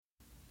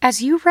As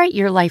you write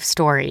your life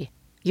story,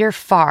 you're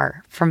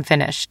far from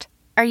finished.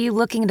 Are you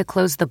looking to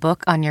close the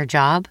book on your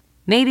job?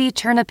 Maybe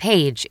turn a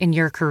page in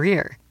your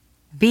career?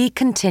 Be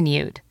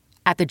continued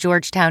at the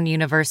Georgetown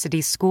University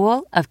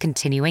School of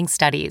Continuing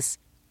Studies.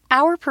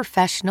 Our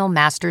professional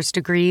master's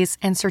degrees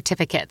and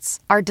certificates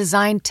are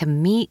designed to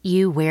meet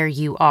you where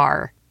you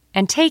are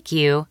and take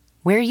you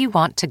where you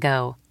want to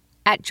go.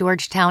 At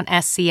Georgetown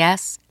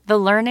SCS, the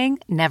learning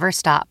never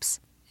stops,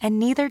 and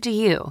neither do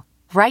you.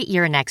 Write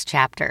your next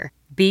chapter.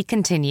 Be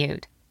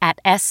continued at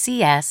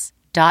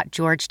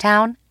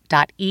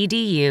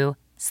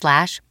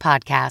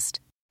scs.georgetown.edu/podcast.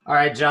 All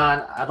right,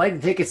 John, I'd like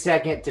to take a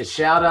second to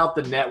shout out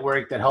the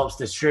network that helps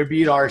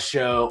distribute our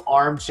show,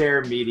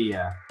 Armchair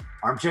Media.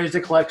 Armchair is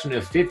a collection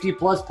of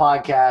 50-plus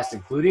podcasts,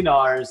 including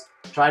ours,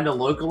 trying to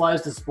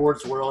localize the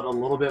sports world a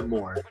little bit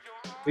more.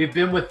 We've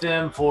been with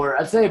them for,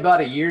 I'd say,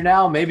 about a year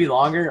now, maybe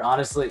longer.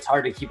 Honestly, it's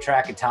hard to keep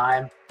track of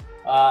time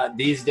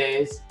these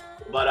days.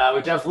 But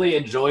we definitely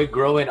enjoy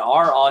growing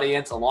our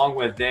audience along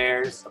with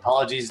theirs.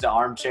 Apologies to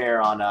Armchair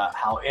on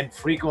how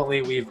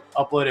infrequently we've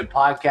uploaded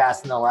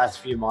podcasts in the last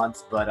few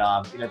months. But,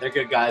 they're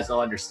good guys. They'll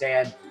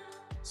understand.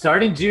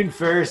 Starting June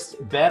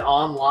 1st, Bet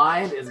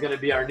Online is going to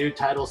be our new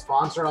title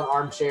sponsor on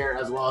Armchair,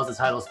 as well as the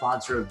title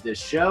sponsor of this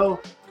show.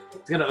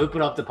 It's going to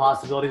open up the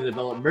possibility to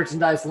develop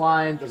merchandise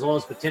lines, as well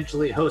as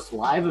potentially host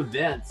live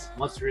events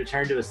once we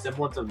return to a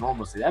semblance of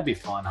normalcy. That'd be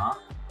fun, huh?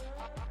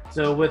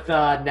 So with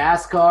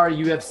NASCAR,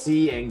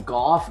 UFC, and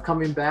golf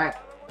coming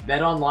back,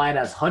 BetOnline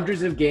has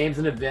hundreds of games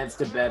and events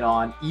to bet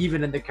on,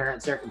 even in the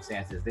current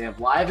circumstances. They have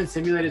live and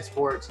simulated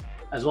sports,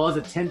 as well as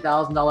a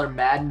 $10,000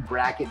 Madden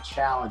Bracket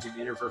Challenge you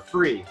can enter for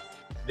free.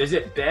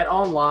 Visit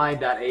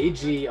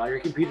betonline.ag on your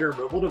computer or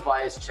mobile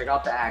device to check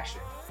out the action.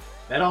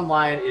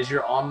 BetOnline is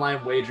your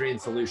online wagering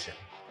solution.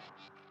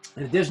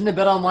 In addition to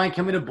BetOnline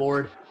coming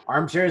aboard,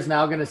 Armchair is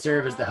now going to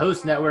serve as the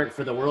host network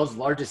for the world's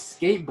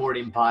largest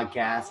skateboarding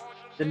podcast,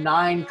 The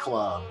Nine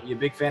Club. You a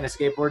big fan of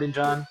skateboarding,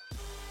 John?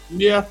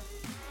 Yeah.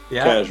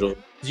 Casual.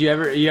 Did you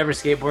ever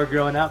skateboard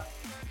growing up?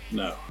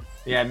 No.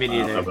 Yeah, me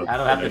neither. I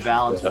don't have the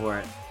balance for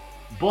it.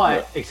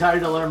 But excited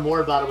to learn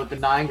more about it with The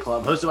Nine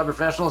Club. Hosted by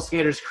professional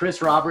skaters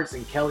Chris Roberts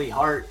and Kelly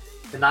Hart,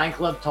 The Nine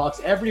Club talks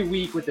every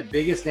week with the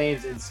biggest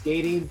names in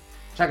skating.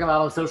 Check them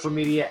out on social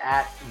media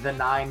at The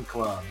Nine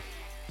Club.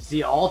 To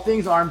see all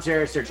things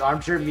Armchair, search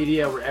Armchair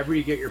Media wherever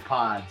you get your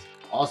pods.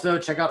 Also,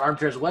 check out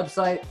Armchair's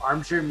website,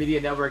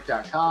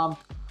 armchairmedianetwork.com,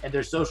 and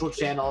their social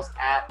channels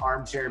at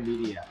Armchair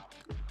Media.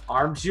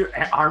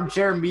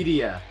 Armchair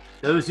Media.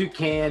 Those who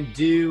can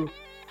do,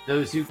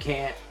 those who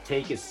can't,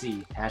 take a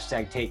seat.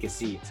 Hashtag take a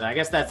seat. So I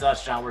guess that's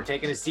us, John. We're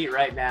taking a seat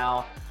right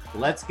now.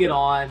 Let's get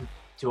on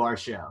to our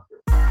show.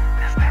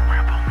 That's that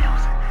rebel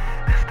music.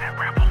 That's that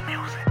rebel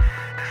music.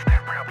 That's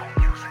that rebel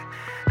music.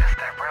 That's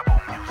that rebel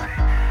music.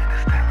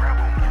 That's that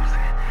rebel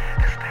music.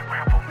 That's that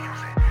rebel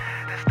music.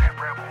 That's that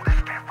rebel.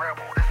 That's that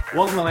rebel. That's that.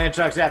 Welcome to Land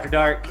Trucks After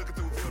Dark.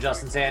 I'm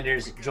Justin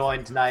Sanders,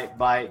 joined tonight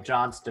by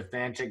John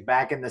Stefanchik,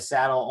 back in the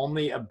saddle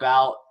only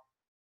about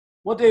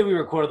what day we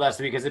recorded last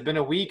week. Has it been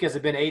a week? Has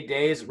it been 8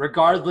 days?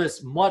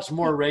 Regardless, much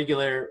more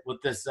regular with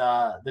this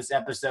this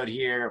episode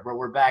here where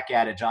we're back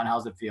at it. John,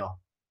 how's it feel?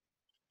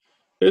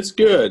 It's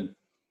good.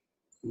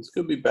 It's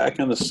good to be back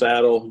in the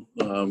saddle.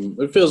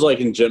 It feels like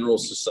in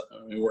general,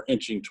 we're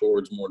inching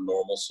towards more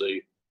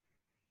normalcy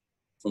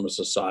from a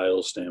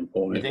societal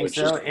standpoint. You think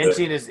so?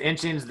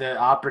 Inching's the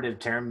operative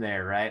term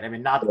there, right? I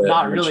mean, not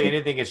really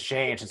anything has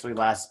changed since we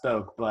last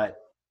spoke, but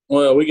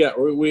well, we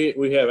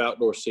have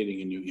outdoor seating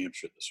in New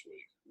Hampshire this week.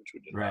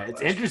 Right.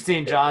 It's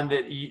interesting, John,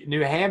 that New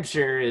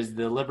Hampshire is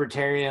the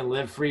libertarian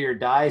live free or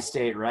die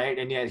state, right?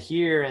 And yet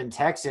here in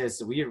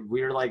Texas,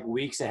 we're like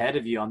weeks ahead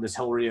of you on this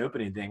whole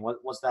reopening thing.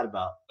 What's that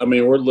about? I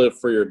mean, we're live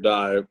free or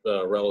die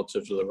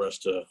relative to the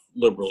rest of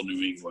liberal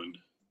New England.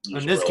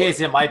 In this case,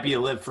 it might be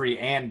live free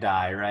and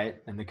die, right?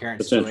 In the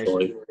current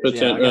situation.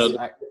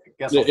 I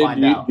guess we'll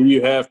find out. Do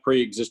you have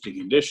pre-existing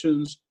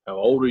conditions? How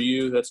old are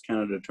you? That's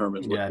kind of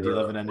determines. Yeah. Do you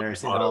live in a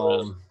nursing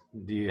home?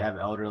 Do you have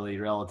elderly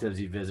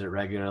relatives you visit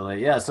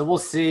regularly? Yeah, so we'll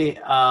see.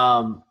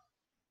 But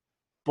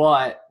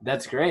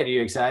that's great. Are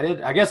you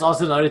excited? I guess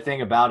also another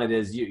thing about it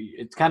is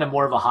it's kind of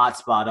more of a hot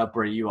spot up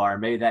where you are.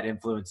 Maybe that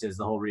influences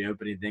the whole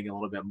reopening thing a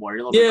little bit more.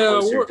 You're a little bit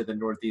closer to the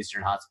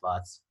northeastern hot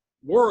spots.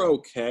 We're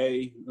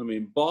okay. I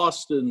mean,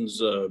 Boston's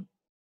I'd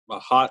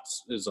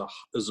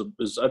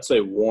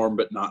say warm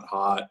but not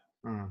hot.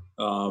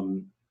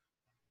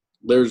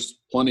 There's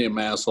plenty of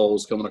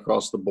massholes coming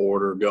across the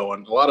border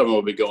going. A lot of them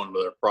will be going to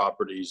their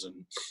properties and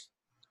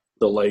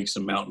the lakes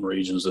and mountain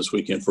regions this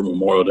weekend for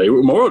Memorial Day.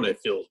 Memorial Day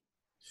feels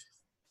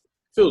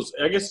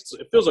I guess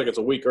it feels like it's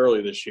a week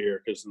early this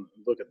year because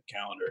look at the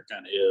calendar, it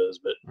kind of is.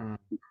 But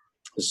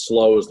as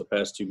slow as the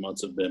past 2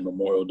 months have been,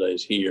 Memorial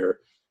Day's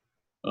here.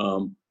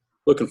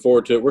 Looking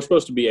forward to it. We're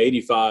supposed to be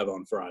 85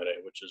 on Friday,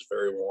 which is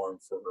very warm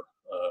for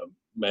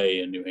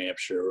May in New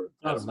Hampshire.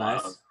 That was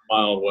nice.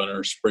 Mild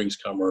winter, spring's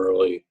come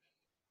early.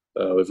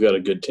 We've got a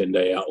good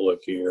 10-day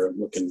outlook here. I'm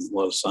looking a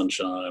lot of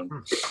sunshine,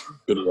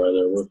 good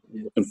weather. We're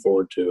looking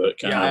forward to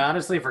it. I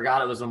honestly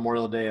forgot it was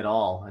Memorial Day at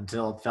all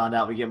until found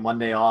out we get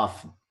Monday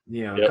off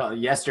Yep.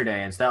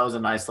 yesterday. And so that was a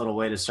nice little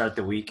way to start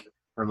the week.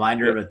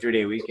 Reminder of a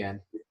 3-day weekend.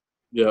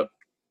 Yep.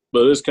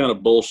 But it's kind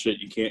of bullshit.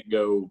 You can't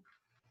go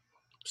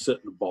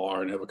sit in a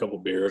bar and have a couple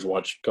beers,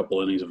 watch a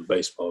couple innings of a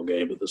baseball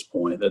game at this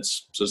point.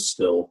 That's just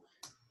still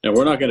 – and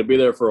we're not going to be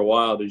there for a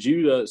while. Did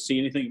you see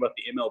anything about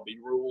the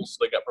MLB rules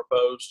that got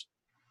proposed?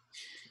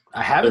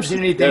 I haven't seen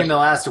anything in the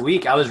last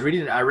week.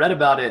 I read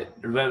about it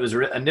when it was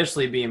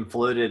initially being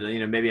floated,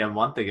 maybe a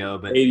month ago.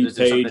 But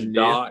 80-page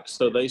doc.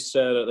 So they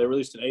said they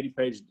released an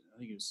 80-page – I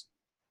think it was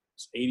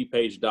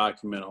 80-page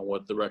document on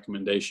what the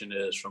recommendation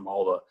is from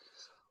all the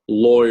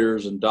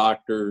lawyers and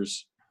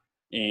doctors.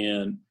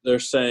 And they're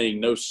saying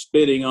no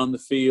spitting on the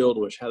field,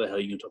 which how the hell are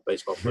you going to tell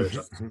baseball players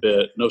not to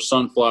spit? No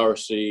sunflower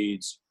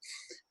seeds.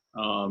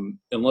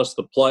 Unless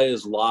the play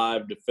is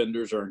live,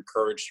 defenders are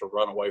encouraged to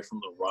run away from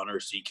the runner,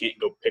 so you can't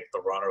go pick the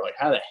runner. Like,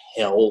 how the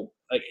hell?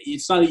 Like,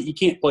 it's not. You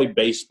can't play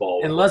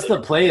baseball unless the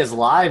play is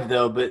live,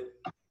 though. But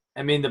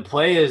I mean, the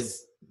play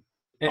is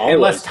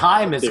unless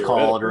time is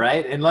called,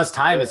 right? Unless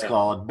time is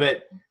called,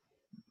 but.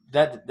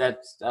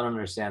 That's I don't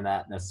understand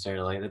that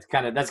necessarily.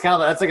 That's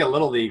like a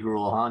little league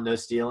rule, huh? No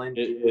stealing.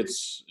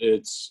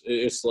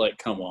 It's like,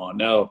 come on.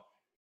 Now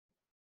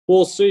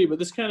we'll see, but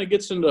this kind of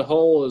gets into the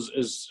whole as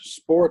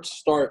sports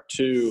start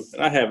to.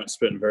 And I haven't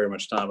spent very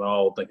much time at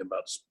all thinking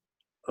about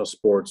how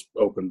sports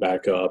open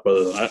back up.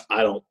 Other than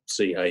I don't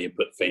see how you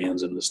put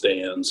fans in the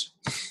stands.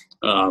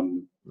 I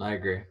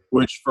agree.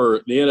 Which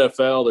for the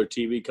NFL, their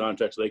TV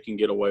contracts, they can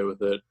get away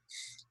with it.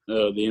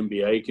 The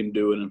NBA can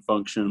do it and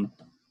function.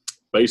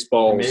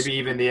 Baseball, maybe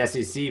even the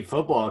SEC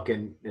football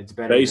can. It's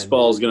better.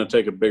 Baseball is going to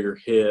take a bigger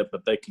hit,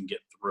 but they can get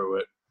through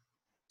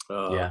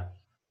it.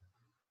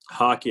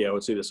 Hockey, I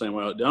would say the same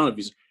way. I don't know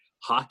if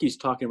hockey's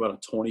talking about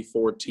a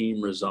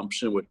 24-team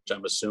resumption, which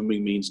I'm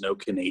assuming means no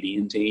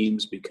Canadian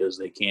teams because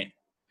they can't.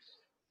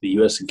 The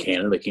U.S. and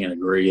Canada can't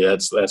agree.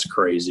 That's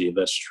crazy. If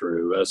that's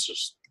true. That's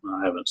just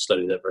I haven't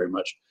studied that very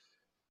much.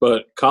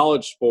 But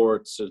college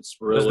sports, it's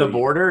really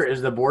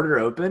is the border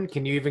open?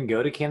 Can you even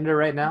go to Canada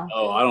right now?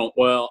 Oh, I don't.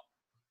 Well.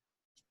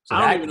 So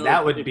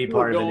that would be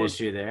part of an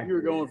issue there.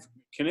 You're going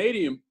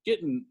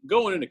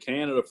going into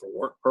Canada for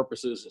work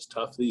purposes is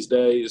tough these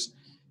days.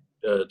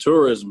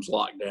 Tourism's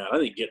locked down. I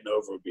think getting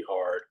over would be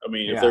hard. I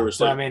mean, if there was,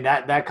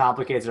 that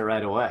complicates it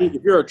right away.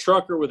 If you're a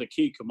trucker with a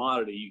key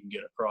commodity, you can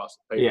get across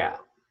the paper. Yeah.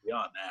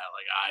 Beyond that,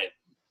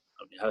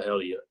 I mean, how the hell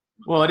do you?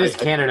 Well, it is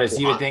Canada, so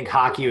you would think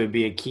hockey would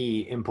be a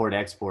key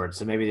import-export,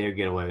 so maybe they would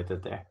get away with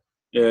it there.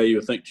 Yeah, you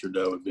would think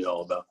Trudeau would be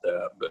all about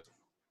that, but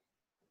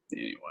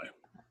anyway.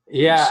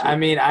 Yeah, I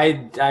mean,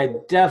 I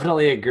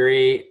definitely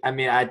agree. I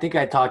mean, I think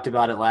I talked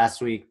about it last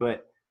week,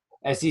 but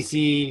SEC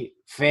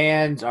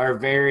fans are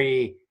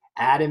very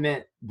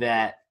adamant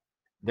that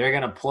they're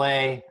going to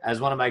play.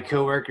 As one of my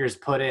coworkers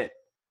put it,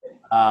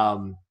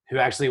 who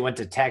actually went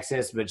to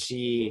Texas, but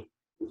she,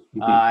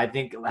 I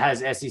think, has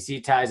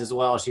SEC ties as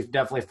well. She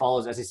definitely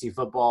follows SEC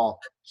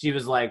football. She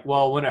was like,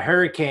 well, when a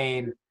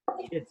hurricane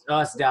hits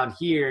us down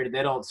here,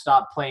 they don't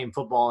stop playing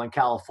football in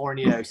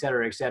California, et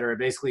cetera,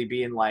 basically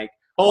being like,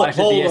 why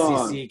should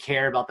the SEC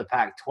care about the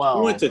Pac-12?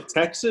 She went to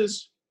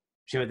Texas?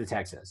 She went to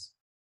Texas.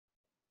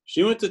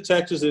 She went to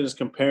Texas and is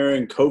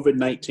comparing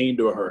COVID-19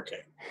 to a hurricane.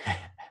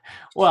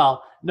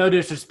 Well, no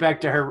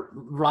disrespect to her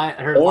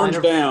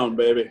Orange down,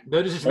 baby.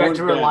 No disrespect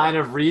to her line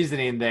of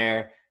reasoning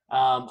there.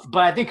 But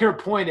I think her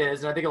point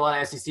is, and I think a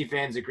lot of SEC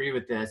fans agree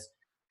with this,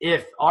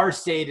 if our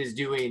state is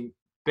doing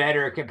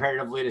better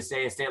comparatively to,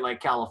 say, a state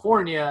like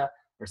California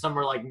or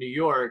somewhere like New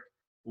York,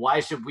 why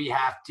should we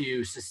have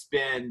to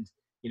suspend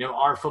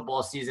our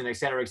football season, et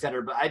cetera, et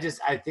cetera. But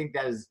I think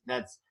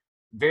that's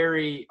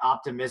very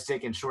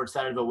optimistic and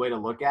short-sighted of a way to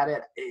look at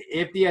it.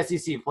 If the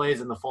SEC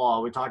plays in the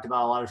fall, we talked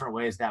about a lot of different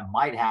ways that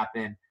might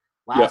happen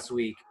last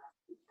week.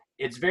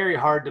 It's very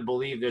hard to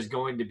believe there's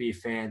going to be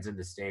fans in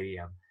the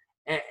stadium.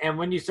 And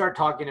when you start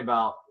talking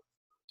about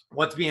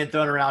what's being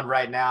thrown around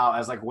right now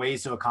as like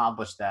ways to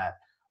accomplish that,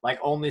 like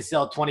only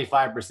sell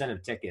 25%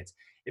 of tickets.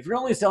 If you're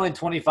only selling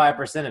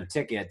 25% of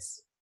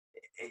tickets,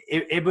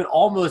 it would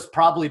almost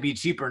probably be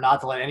cheaper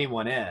not to let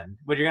anyone in.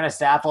 But you're going to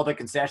staff all the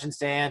concession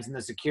stands and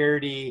the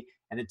security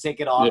and the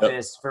ticket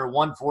office for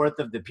 1/4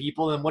 of the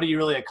people. And what are you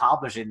really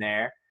accomplishing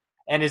there?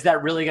 And is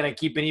that really going to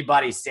keep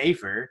anybody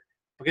safer?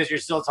 Because you're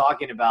still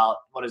talking about,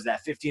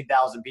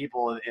 15,000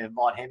 people in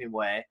Vaught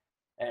Hemingway.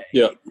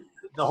 Yeah.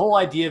 The whole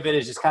idea of it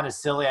is just kind of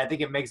silly. I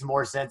think it makes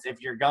more sense if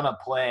you're going to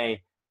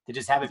play to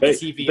just have it be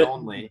TV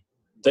only.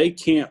 They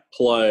can't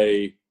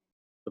play.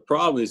 The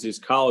problem is these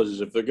colleges,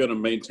 if they're going to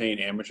maintain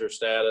amateur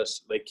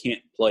status, they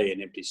can't play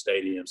in empty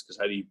stadiums because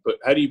how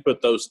do you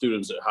put those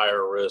students at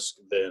higher risk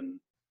than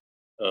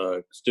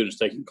students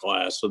taking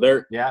class? So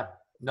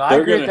I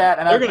agree with that,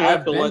 and they're going to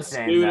have to let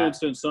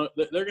students and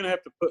they're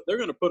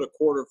going to put a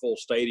quarter full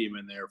stadium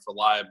in there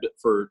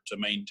to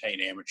maintain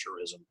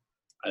amateurism.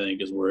 I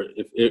think is where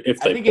if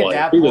they think play.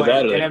 At that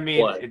point, and I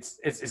mean,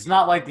 it's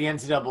not like the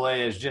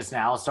NCAA is just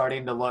now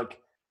starting to look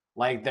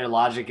like their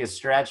logic is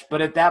stretched.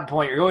 But at that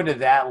point, you're going to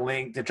that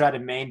link to try to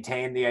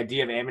maintain the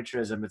idea of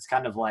amateurism. It's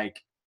kind of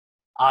like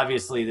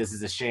obviously this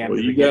is a sham Well,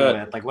 to you begin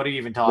got- with. Like, what are you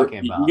even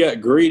talking You about?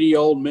 got greedy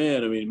old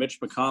men. I mean, Mitch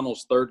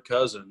McConnell's third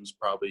cousin's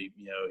probably,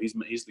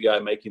 he's the guy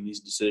making these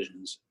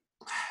decisions.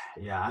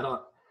 Yeah,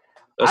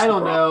 That's I the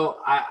don't problem. know.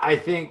 I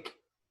think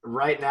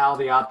right now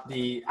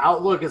the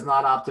outlook is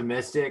not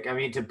optimistic. I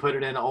mean, to put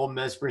it in Ole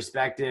Miss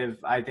perspective,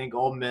 I think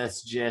Ole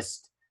Miss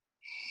just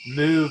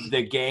moved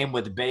the game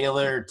with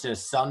Baylor to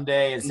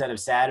Sunday instead of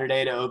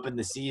Saturday to open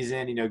the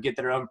season, get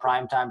their own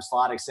primetime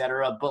slot,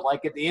 etc. But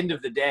like at the end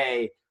of the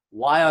day,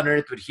 why on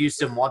earth would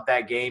Houston want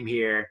that game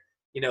here?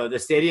 The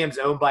stadium's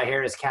owned by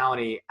Harris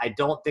County. I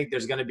don't think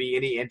there's going to be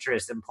any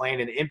interest in playing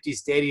an empty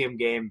stadium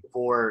game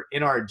for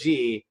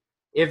NRG.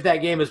 If that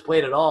game is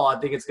played at all, I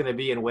think it's going to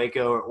be in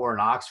Waco or in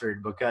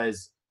Oxford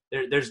because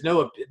there's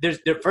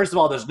first of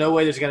all, there's no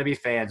way there's going to be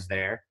fans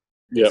there.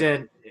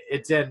 Yep.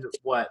 It's in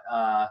what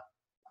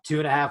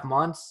 2.5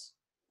 months.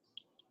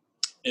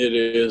 It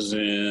is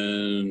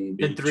in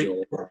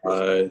July.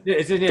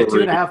 It's in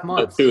 2.5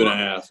 months.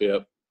 2.5,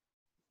 yep.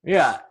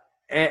 Yeah.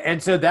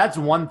 And so that's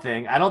one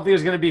thing. I don't think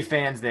there's going to be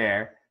fans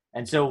there.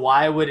 And so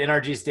why would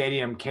NRG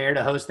Stadium care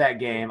to host that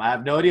game? I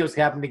have no idea what's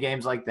happening to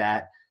games like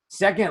that.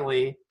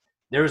 Secondly,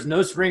 there was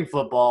no spring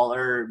football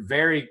or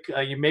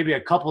maybe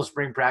a couple of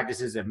spring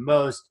practices at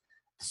most.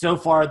 So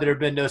far, there have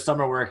been no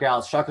summer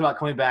workouts. Talked about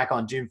coming back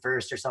on June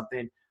 1st or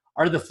something.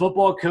 Are the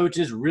football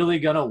coaches really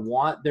going to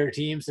want their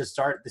teams to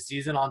start the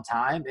season on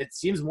time? It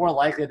seems more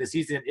likely the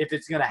season, if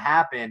it's going to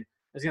happen,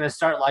 is going to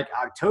start like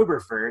October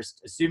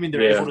 1st, assuming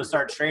they're able to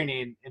start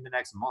training in the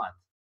next month.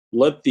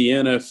 Let the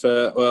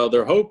NFL –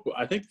 well,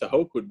 I think the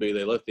hope would be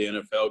they let the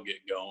NFL get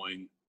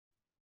going.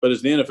 But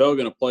is the NFL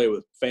going to play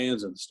with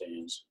fans in the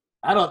stands?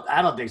 I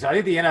don't think so. I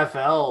think the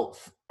NFL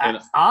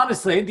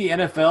honestly, I think the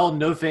NFL,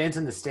 no fans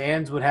in the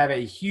stands, would have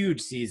a huge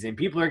season.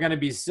 People are going to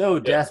be so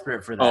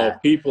desperate for that. Oh,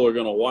 people are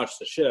going to watch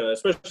the shit,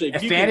 especially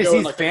if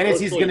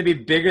fantasy is going to be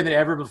bigger than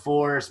ever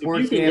before.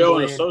 Sports if you can gambling. go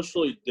in a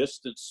socially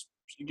distanced,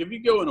 if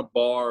you go in a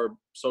bar in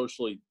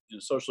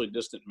a socially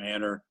distant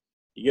manner,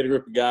 you get a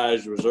group of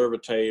guys, you reserve a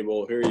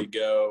table. Here you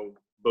go.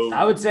 Boom.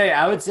 I would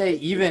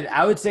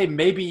say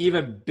maybe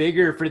even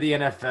bigger for the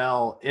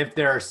NFL if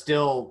there are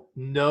still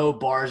no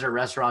bars or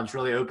restaurants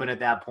really open at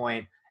that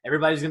point.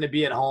 Everybody's going to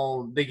be at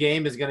home. The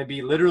game is going to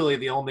be literally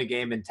the only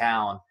game in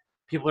town.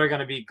 People are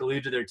going to be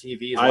glued to their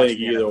TVs. I think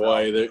either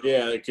way,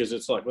 because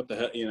it's like, what the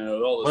hell,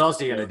 all this. What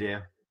else are you going to do?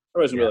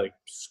 Everybody's going to be like,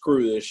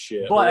 screw this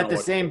shit. But at the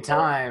same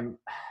time,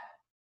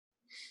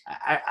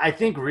 I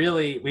think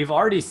really we've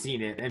already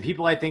seen it, and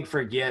people I think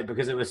forget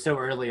because it was so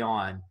early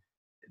on.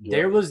 Yeah.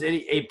 There was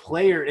a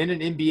player in an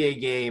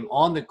NBA game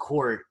on the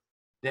court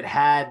that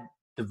had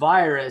the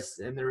virus,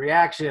 and the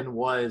reaction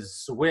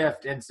was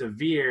swift and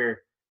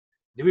severe.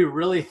 Do we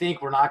really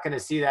think we're not going to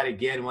see that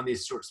again when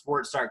these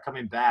sports start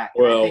coming back?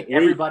 Well, I think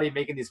everybody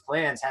making these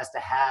plans has to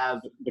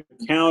have – the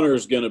counter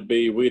is going to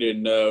be, we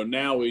didn't know.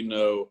 Now we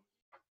know.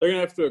 They're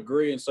going to have to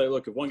agree and say,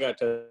 look, if one guy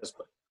tests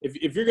 –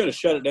 if you're going to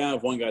shut it down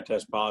if one guy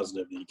tests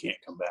positive, then you can't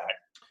come back.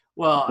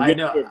 Well, I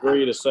know. You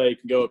agree to say you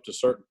can go up to a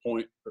certain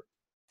point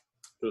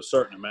to a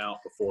certain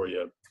amount before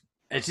you.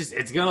 It's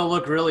going to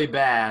look really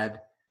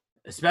bad,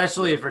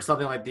 especially for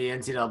something like the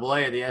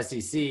NCAA or the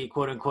SEC,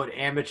 quote unquote,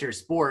 amateur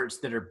sports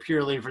that are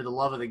purely for the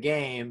love of the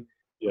game.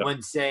 Yep.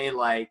 When say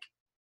like,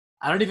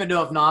 I don't even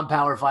know if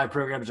non-Power 5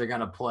 programs are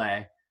going to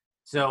play.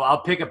 So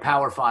I'll pick a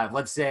Power 5.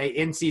 Let's say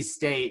NC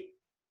State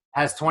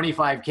has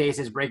 25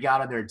 cases break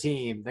out on their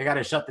team. They got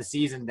to shut the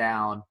season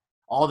down.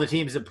 All the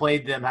teams that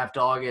played them have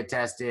to all get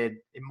tested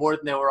more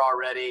than they were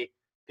already.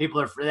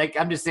 People are like,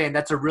 I'm just saying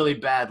that's a really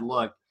bad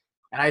look.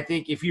 And I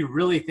think if you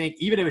really think,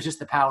 even if it's just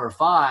the Power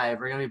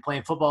 5 are going to be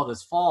playing football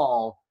this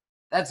fall,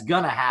 that's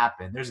going to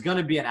happen. There's going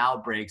to be an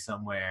outbreak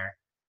somewhere.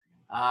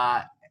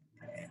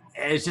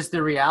 It's just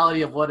the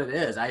reality of what it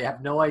is. I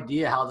have no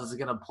idea how this is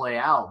going to play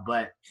out,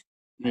 but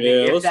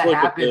if that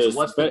happens,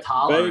 what's the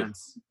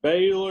tolerance?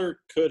 Baylor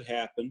could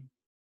happen.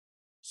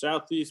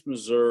 Southeast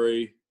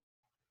Missouri.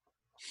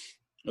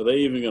 Are they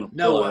even going to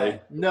play?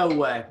 No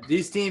way.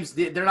 These teams,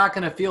 they're not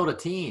going to field a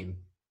team.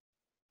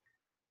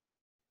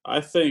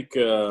 I think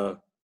it's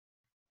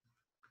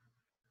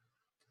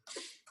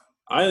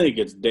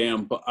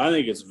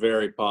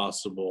very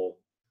possible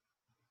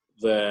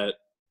that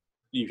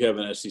you have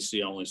an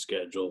SEC only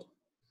schedule.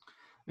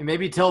 And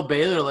maybe tell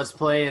Baylor let's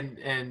play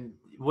and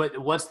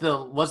what's the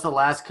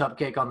last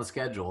cupcake on the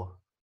schedule?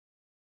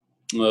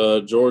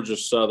 Georgia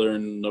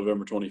Southern,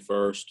 November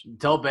 21st.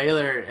 Tell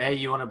Baylor, hey,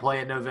 you want to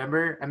play in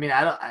November? I mean,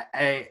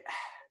 I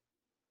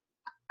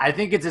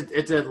think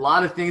it's a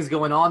lot of things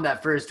going on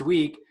that first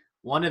week.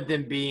 One of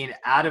them being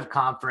out of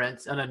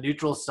conference on a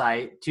neutral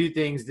site. Two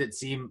things that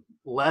seem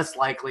less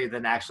likely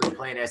than actually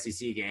playing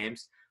SEC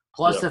games.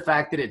 Plus the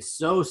fact that it's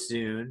so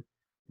soon.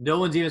 No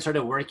one's even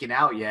started working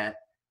out yet.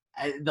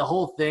 The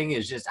whole thing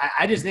is just –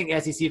 I just think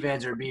SEC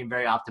fans are being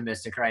very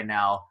optimistic right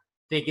now,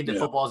 thinking that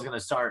football is going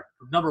to start,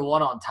 number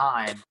one, on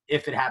time,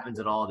 if it happens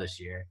at all this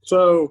year.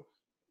 So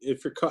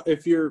if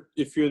you're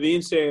the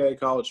NCAA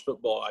college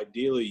football,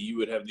 ideally you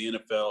would have the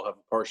NFL have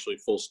a partially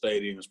full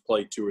stadiums,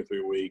 play 2 or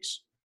 3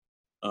 weeks.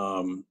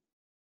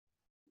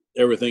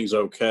 everything's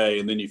okay,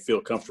 and then you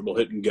feel comfortable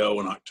hitting go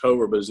in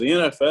October. But as the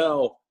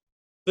NFL,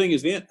 thing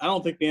is, I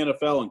don't think the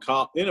NFL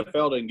the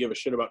NFL didn't give a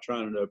shit about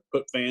trying to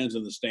put fans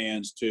in the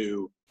stands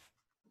to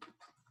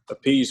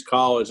appease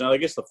college. Now, I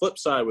guess the flip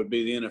side would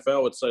be the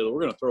NFL would say, well,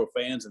 we're going to throw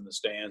fans in the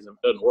stands, and if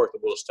it doesn't work,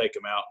 then we'll just take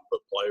them out and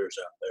put players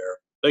out there.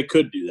 They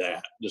could do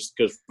that, just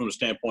because from the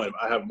standpoint of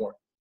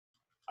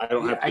I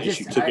don't have to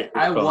issue tickets.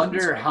 I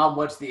wonder how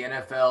much the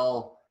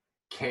NFL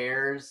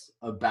cares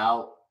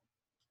about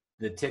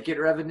the ticket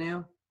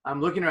revenue. I'm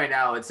looking right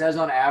now. It says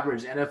on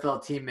average,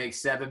 NFL team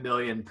makes $7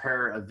 million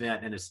per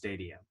event in a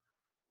stadium.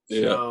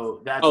 Yeah.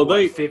 So that's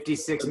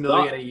 $56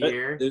 million a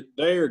year.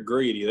 They are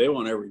greedy. They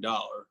want every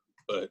dollar.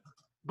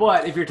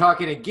 But if you're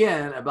talking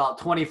again about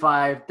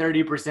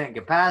 25-30%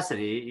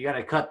 capacity, you got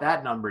to cut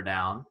that number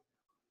down.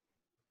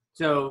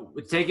 So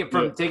take it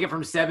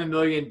from 7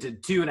 million to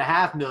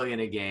 2.5 million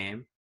a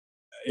game.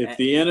 If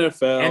the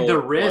NFL and the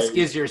risk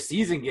is your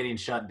season getting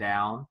shut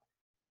down,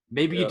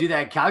 maybe you do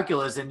that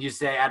calculus and you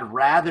say, I'd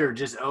rather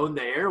just own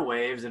the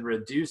airwaves and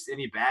reduce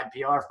any bad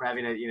PR from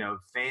having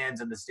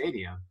fans in the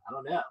stadium. I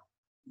don't know.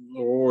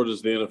 Or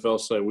does the NFL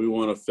say we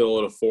want to fill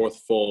it a fourth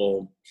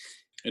full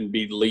and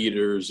be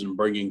leaders in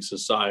bringing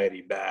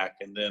society back,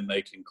 and then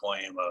they can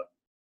claim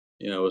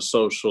a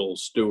social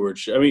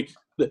stewardship? I mean,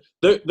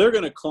 they're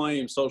going to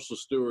claim social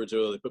stewards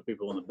whether they put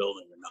people in the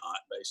building or not,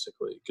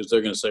 basically, because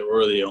they're going to say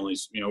we're the only,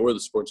 we're the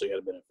sports that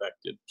have been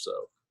affected. So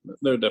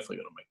they're definitely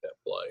going to make that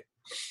play.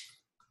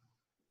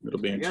 It'll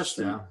be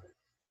interesting. So.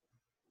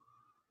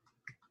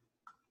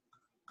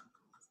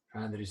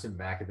 Trying to do some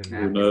back of the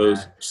napkin. Who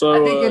knows? So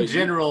I think in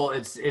general,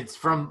 it's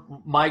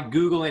from my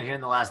Googling here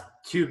in the last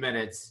 2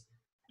 minutes.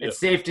 It's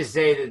safe to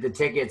say that the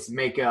tickets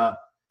make up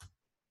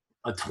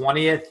a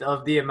 20th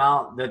of the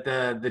amount that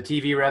the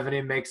TV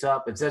revenue makes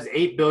up. It says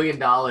 $8 billion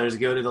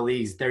go to the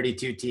league's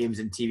 32 teams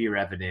in TV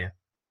revenue.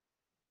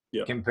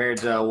 Yeah. Compared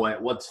to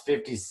what's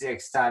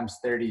 56 times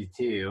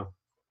 32?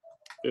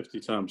 50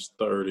 times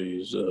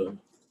 30 is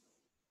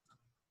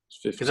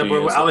 15. Because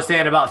I was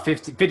saying about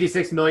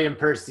 56 million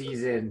per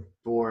season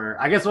for.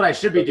 I guess what I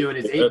should be doing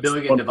is 8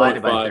 billion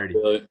divided by 30.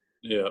 Billion.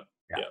 Yeah.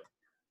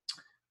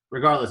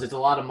 Regardless, it's a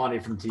lot of money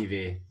from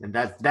TV, and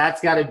that's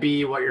got to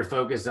be what you're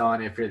focused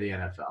on if you're the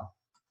NFL.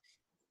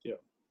 Yeah.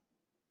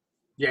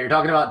 Yeah, you're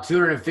talking about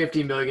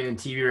 250 million in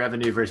TV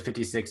revenue versus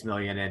 56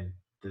 million in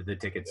the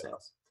ticket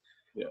sales.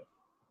 Yeah.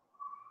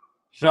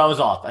 So I was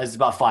off. It's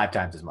about 5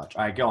 times as much.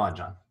 All right, go on,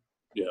 John.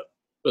 Yeah,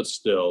 but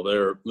still,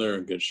 they're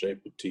in good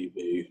shape with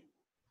TV.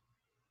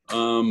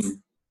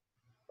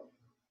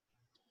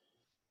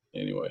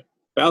 Anyway,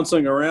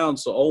 bouncing around,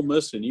 so Ole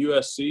Miss and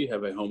USC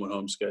have a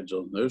home-and-home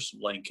schedule. There's some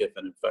Lane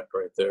Kiffin effect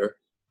right there.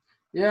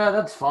 Yeah,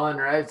 that's fun,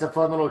 right? It's a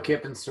fun little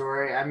Kiffin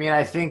story. I mean,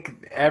 I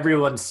think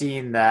everyone's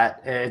seen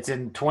that. It's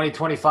in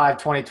 2025,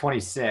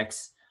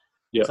 2026.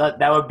 Yeah. So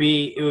it would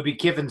be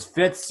Kiffin's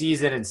 5th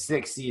season and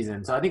 6th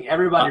season. So I think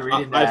everybody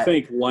reading that. I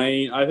think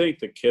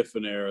the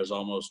Kiffin era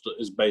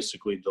is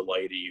basically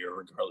delayed a year,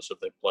 regardless if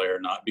they play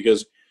or not,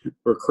 because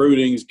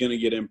recruiting is going to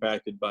get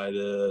impacted by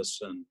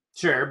this. And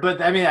sure,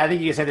 but I mean, I think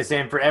you can say the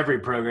same for every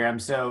program.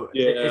 So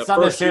it's not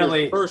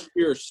necessarily first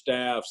year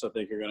staffs. I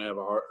think are going to have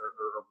a hard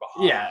or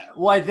behind. Yeah,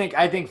 well, I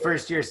think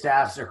first year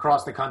staffs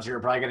across the country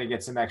are probably going to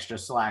get some extra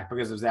slack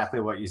because of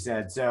exactly what you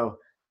said. So.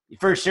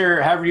 For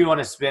sure, however you want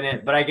to spin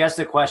it. But I guess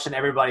the question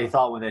everybody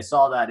thought when they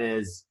saw that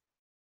is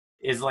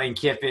Lane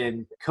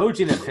Kiffin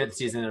coaching the 5th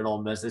season at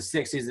Ole Miss, the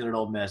 6th season at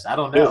Ole Miss? I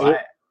don't know.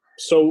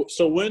 So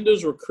when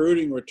does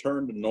recruiting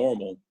return to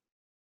normal?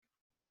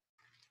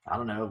 I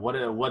don't know.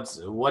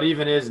 What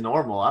even is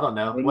normal? I don't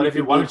know. Why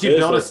don't you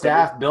build a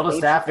staff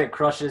that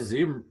crushes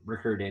Zoom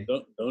recruiting?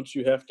 Don't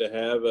you have to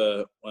have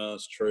well,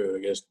 that's true. I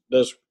guess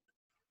does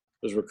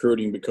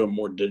recruiting become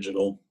more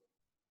digital?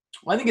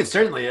 Well, I think it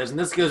certainly is. And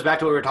this goes back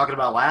to what we were talking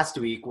about last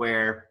week,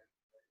 where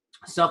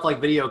stuff like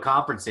video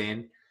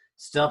conferencing,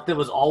 stuff that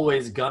was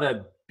always going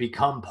to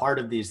become part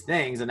of these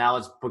things, and now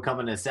it's become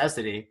a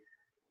necessity.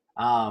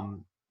 I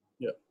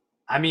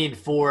mean,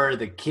 for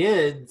the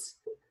kids,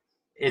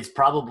 it's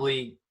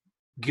probably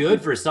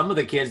good for some of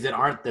the kids that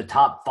aren't the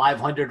top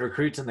 500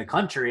 recruits in the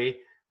country,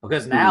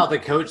 because now the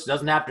coach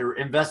doesn't have to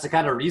invest the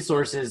kind of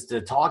resources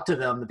to talk to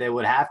them that they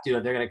would have to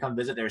if they're going to come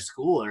visit their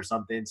school or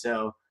something.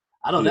 So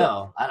I don't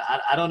know.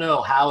 I don't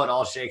know how it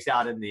all shakes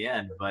out in the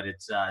end, but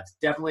it's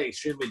definitely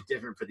extremely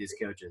different for these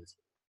coaches.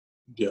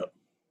 Yeah.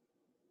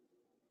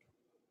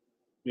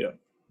 Yeah.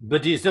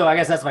 But so I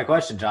guess that's my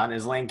question, John.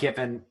 Is Lane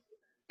Kiffin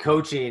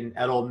coaching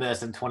at Ole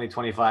Miss in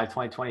 2025,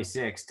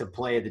 2026 to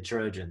play the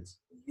Trojans?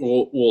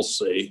 We'll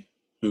see.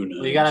 Who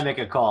knows? Well, you got to make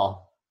a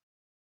call.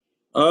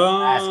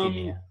 Asking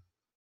you.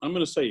 I'm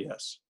going to say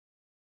yes.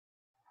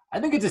 I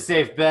think it's a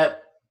safe bet.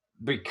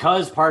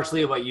 Because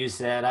partially of what you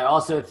said, I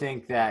also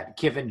think that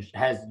Kiffin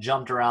has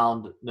jumped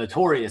around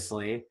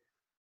notoriously.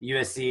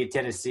 USC,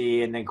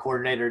 Tennessee, and then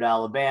coordinator at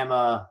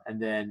Alabama, and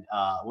then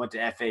went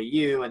to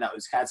FAU, and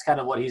that's kind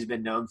of what he's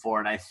been known for.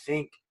 And I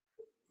think,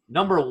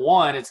 number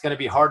one, it's going to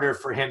be harder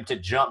for him to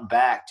jump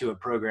back to a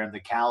program the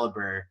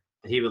caliber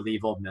that he would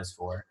leave Ole Miss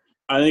for.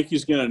 I think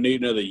he's going to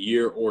need another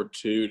year or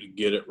two to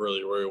get it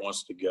really where he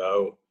wants to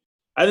go.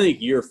 I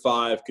think year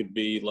 5 could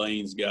be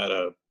Lane's got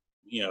a,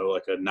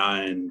 like a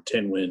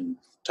 9-10 win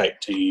type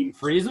team.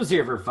 Freeze was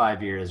here for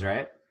 5 years,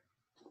 right?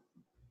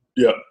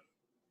 Yeah.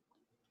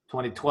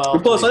 2012.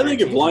 And plus, I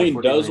think if Lane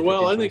 2014, does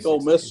well, I think Ole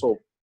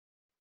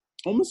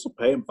 2016. Miss will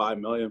pay him $5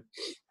 million.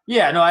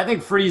 Yeah, no, I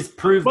think Freeze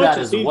proved Much that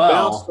as as he's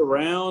well. bounced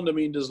around, I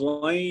mean, does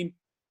Lane,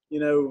 I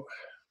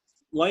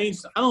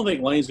don't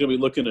think Lane's going to be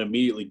looking to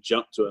immediately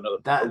jump to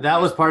another.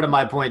 That was part of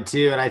my point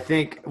too, and I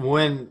think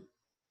when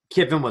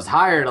Kiffin was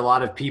hired, a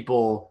lot of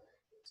people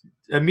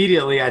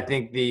immediately, I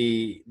think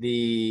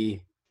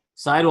the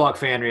sidewalk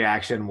fan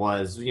reaction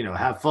was,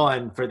 have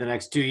fun for the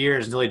next 2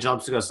 years until he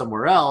jumps to go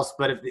somewhere else.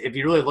 But if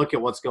you really look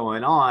at what's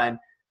going on,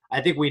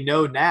 I think we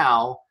know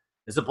now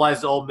this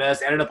applies to Ole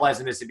Miss and it applies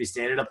to Mississippi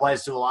State. It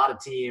applies to a lot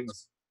of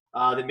teams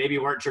that maybe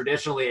weren't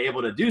traditionally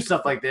able to do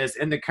stuff like this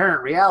in the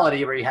current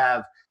reality where you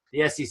have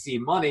the SEC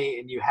money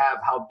and you have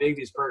how big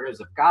these programs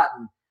have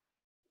gotten.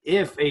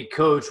 If a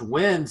coach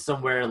wins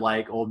somewhere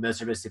like Ole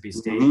Miss or Mississippi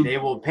State, they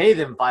will pay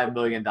them $5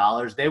 million.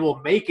 They will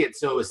make it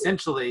so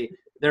essentially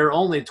there are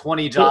only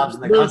 20 jobs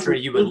in the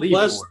country you would leave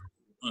for.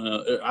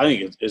 I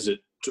think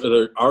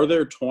are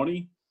there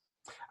 20?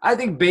 I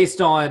think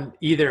based on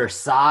either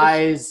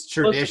size,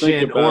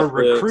 tradition, or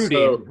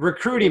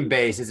recruiting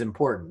base is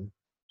important.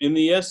 In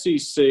the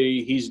SEC,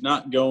 he's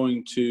not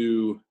going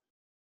to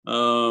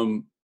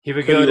He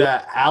would go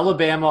to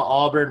Alabama,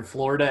 Auburn,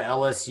 Florida,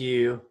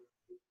 LSU,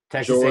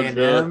 Texas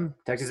A&M,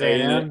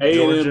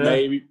 Georgia.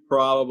 Maybe,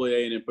 probably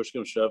A&M push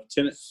come shove.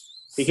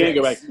 He can't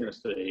go back to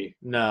Tennessee.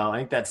 No, I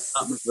think that's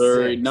not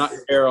Missouri, 6. not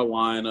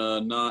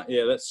Carolina,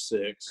 that's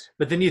 6.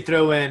 But then you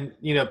throw in,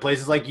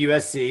 places like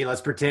USC.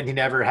 Let's pretend he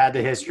never had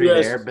the history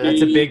there, but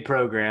that's a big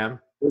program.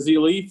 Does he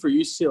leave for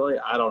UCLA?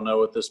 I don't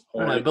know at this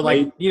point. But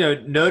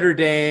Notre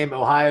Dame,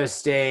 Ohio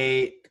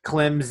State,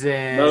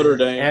 Clemson, Notre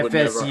Dame FSU. would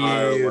never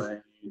hire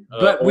Lane.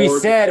 But we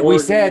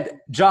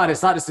said, John,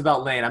 it's not just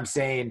about Lane. I'm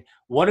saying,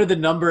 what are the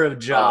number of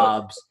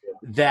jobs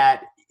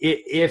that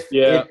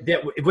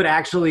it would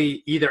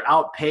actually either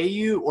outpay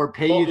you or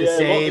pay you the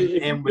same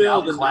and would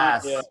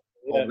outclass?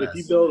 If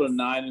you build a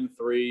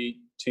 9-3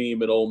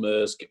 team at Ole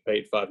Miss, get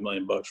paid $5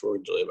 million, we're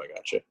going to leave. I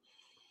got you.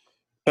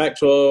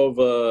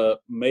 Pac-12,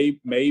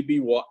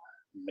 maybe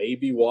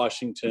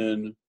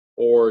Washington,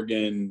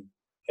 Oregon,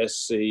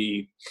 SC.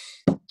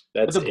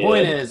 But the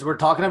point is, we're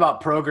talking about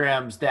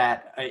programs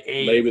that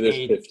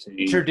a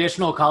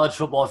traditional college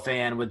football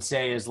fan would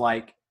say is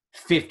like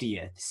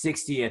 50th,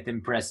 60th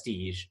in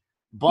prestige.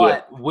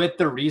 But with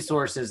the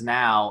resources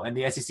now and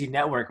the SEC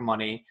network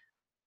money,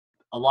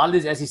 a lot of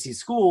these SEC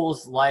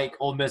schools like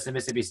Ole Miss and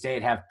Mississippi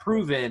State have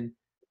proven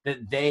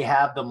that they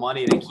have the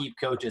money to keep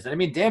coaches. And I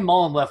mean, Dan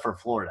Mullen left for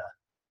Florida.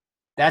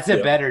 That's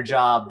a better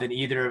job than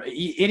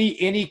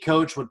any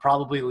coach would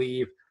probably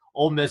leave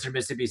Ole Miss or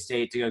Mississippi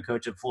State to go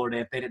coach at Florida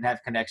if they didn't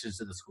have connections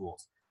to the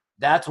schools.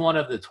 That's one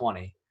of the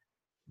 20.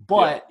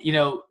 But,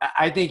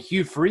 I think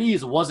Hugh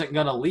Freeze wasn't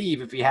going to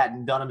leave if he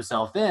hadn't done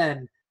himself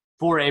in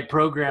for a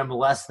program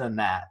less than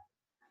that.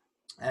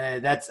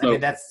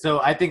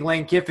 So I think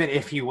Lane Kiffin,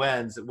 if he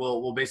wins,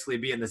 will basically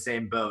be in the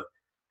same boat.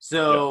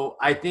 So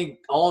I think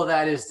all of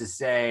that is to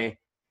say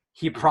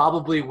he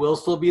probably will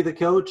still be the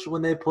coach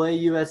when they play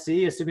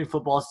USC, assuming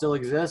football still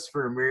exists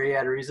for a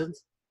myriad of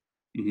reasons.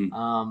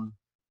 Mm-hmm.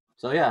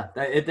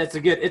 That's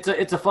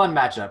it's a fun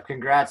matchup.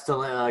 Congrats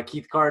to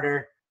Keith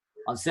Carter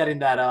on setting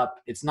that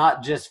up. It's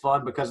not just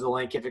fun because of the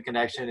Lane Kiffin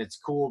connection. It's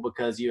cool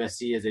because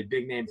USC is a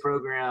big name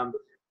program.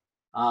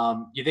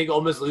 You think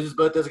Ole Miss loses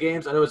both those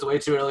games? I know it's way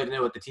too early to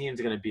know what the team's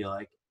going to be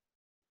like.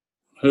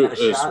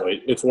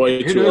 It's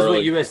way too early. Who knows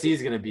what USC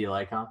is going to be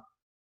like, huh?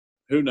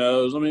 Who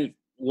knows? I mean,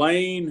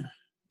 Lane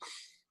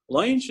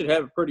should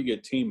have a pretty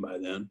good team by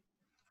then.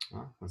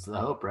 Well, that's the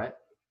hope, right?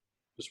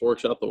 Just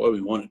works out the way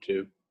we want it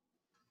to.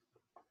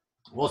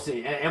 We'll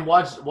see. And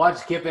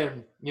watch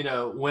Kiffin,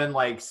 win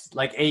like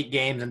 8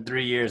 games in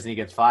 3 years and he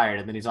gets fired,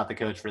 and then he's not the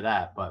coach for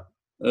that. But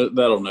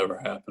that'll never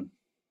happen.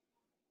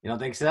 You don't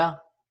think so?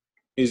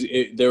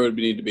 There would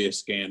need to be a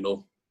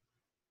scandal.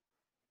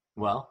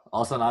 Well,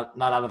 also not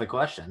out of the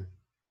question.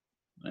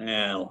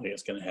 I don't think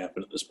it's going to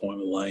happen at this point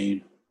with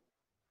Lane.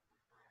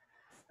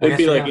 It'd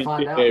be like an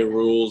NCAA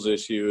rules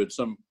issue.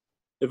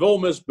 If Ole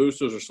Miss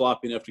boosters are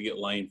sloppy enough to get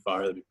Lane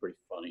fired, that'd be pretty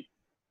funny.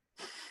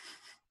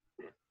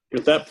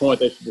 At that point,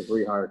 they should just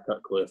rehire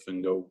Cutcliffe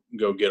and go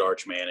get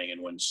Arch Manning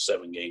and win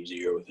 7 games a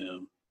year with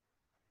him.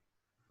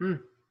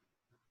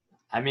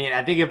 I mean,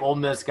 I think if Ole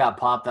Miss got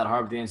popped that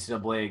hard with the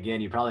NCAA again,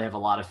 you probably have a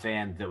lot of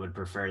fans that would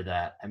prefer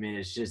that. I mean,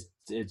 it's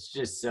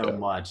just so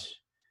much.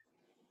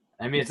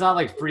 I mean, it's not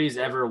like Freeze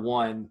ever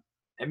won.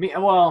 I mean,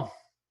 well,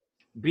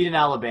 beating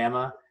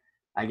Alabama,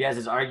 I guess,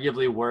 is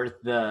arguably worth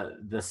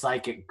the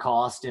psychic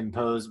cost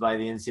imposed by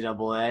the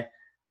NCAA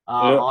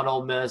on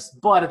Ole Miss.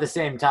 But at the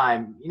same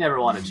time, you never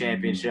won a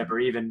championship or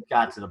even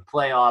got to the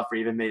playoff or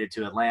even made it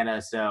to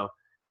Atlanta. So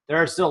there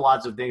are still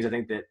lots of things I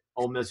think that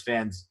Ole Miss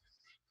fans –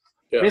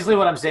 basically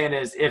what I'm saying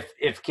is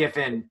if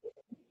Kiffin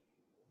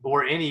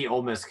or any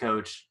Ole Miss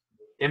coach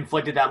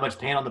inflicted that much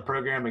pain on the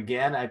program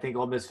again, I think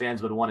Ole Miss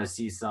fans would want to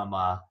see some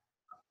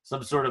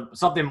sort of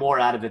something more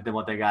out of it than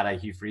what they got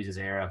at Hugh Freeze's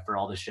era for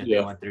all the shit they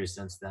went through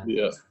since then.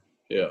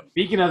 Yeah.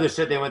 Speaking of the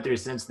shit they went through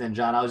since then,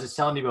 John, I was just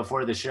telling you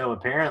before the show,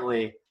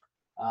 apparently,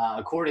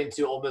 according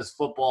to Ole Miss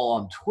football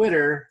on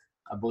Twitter,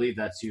 I believe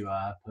that's who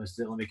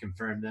posted it. Let me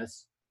confirm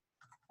this.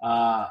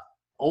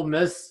 Ole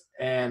Miss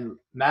and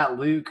Matt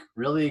Luke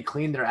really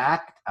cleaned their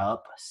act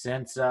up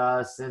since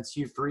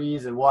Hugh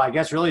Freeze, and I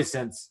guess really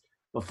since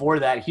before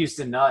that,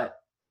 Houston Nutt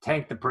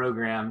tanked the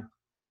program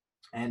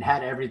and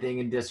had everything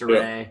in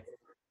disarray.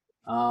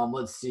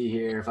 Let's see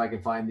here if I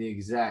can find the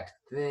exact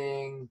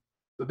thing.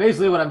 But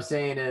basically what I'm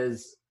saying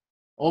is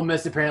Ole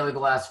Miss apparently the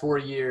last 4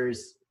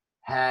 years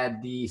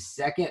had the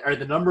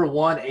number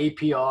one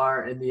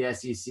APR in the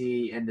SEC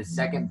and the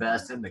second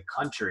best in the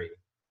country.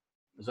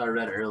 As I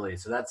read early.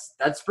 So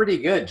that's pretty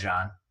good,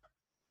 John.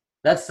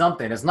 That's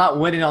something. It's not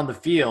winning on the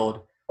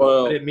field,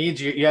 but it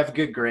means you have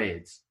good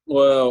grades.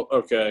 Well,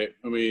 okay.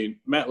 I mean,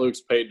 Matt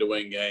Luke's paid to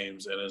win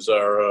games, and as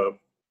our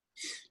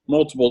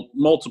multiple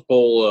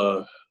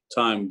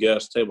time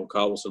guest, Table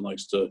Cobbleson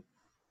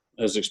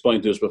has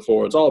explained to us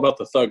before, it's all about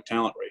the thug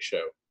talent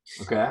ratio.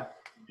 Okay.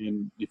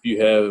 And if you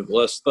have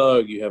less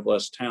thug, you have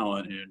less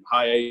talent, and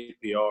high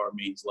APR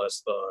means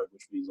less thug,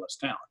 which means less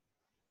talent.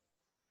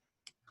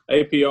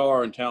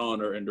 APR and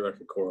talent are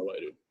indirectly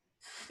correlated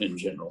in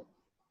general.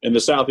 In the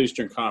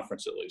Southeastern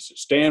Conference, at least. At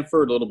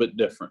Stanford, a little bit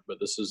different, but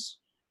this is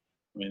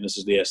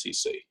the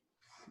SEC.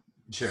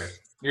 Sure.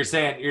 You're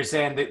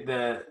saying that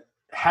the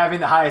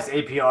having the highest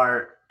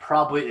APR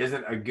probably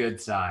isn't a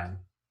good sign.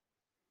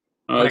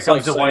 It's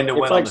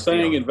like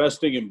saying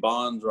investing in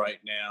bonds right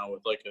now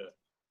with like a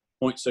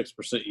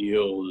 0.6%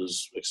 yield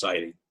is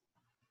exciting.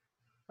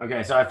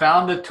 Okay, so I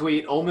found the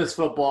tweet, Ole Miss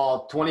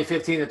football,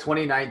 2015 to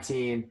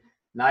 2019,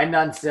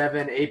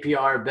 997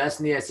 APR,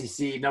 best in the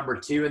SEC, number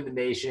 2 in the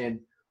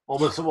nation. Ole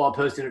Miss football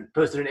posted an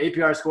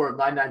APR score of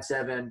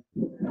 997,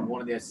 number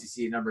 1 in the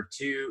SEC, number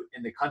 2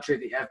 in the country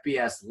at the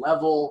FBS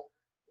level.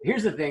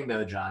 Here's the thing,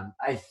 though, John.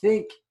 I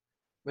think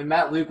when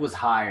Matt Luke was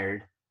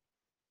hired,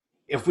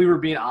 if we were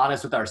being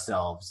honest with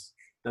ourselves,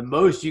 the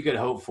most you could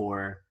hope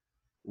for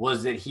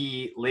was that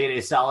he laid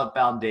a solid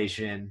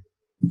foundation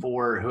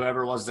for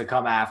whoever was to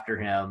come after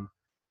him,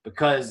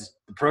 because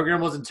the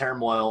program was in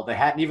turmoil. They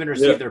hadn't even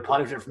received their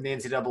punishment from the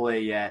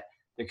NCAA yet.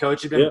 The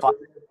coach had been fired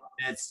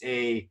amidst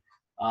a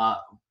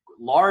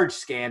large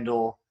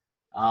scandal.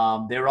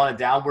 They were on a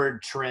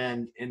downward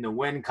trend in the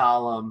win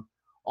column.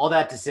 All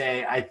that to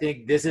say, I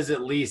think this is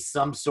at least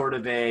some sort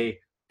of a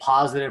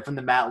positive from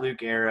the Matt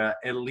Luke era.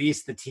 At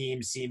least the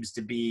team seems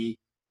to be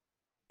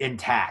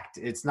intact.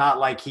 It's not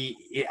like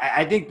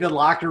I think the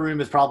locker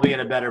room is probably in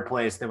a better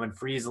place than when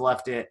Freeze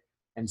left it.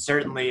 And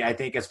certainly, I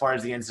think as far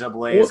as the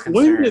NCAA is concerned.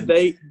 When did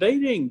they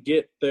didn't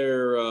get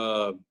their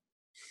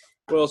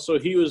so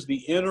he was the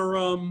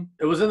interim.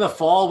 It was in the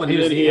fall when he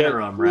was the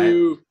interim,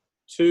 right?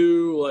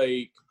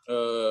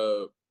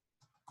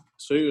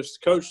 So he was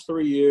coached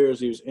 3 years.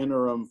 He was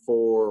interim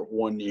for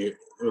 1 year,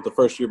 with the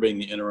first year being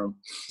the interim.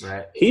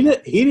 Right. He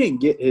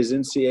didn't get his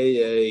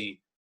NCAA.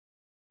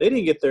 They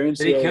didn't get their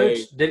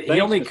NCAA.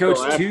 He only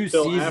coached 2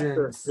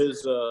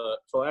 seasons.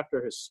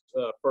 After his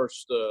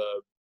first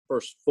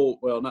full,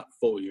 well, not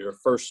full year,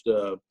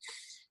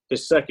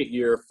 his second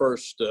year,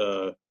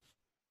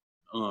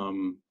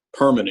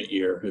 permanent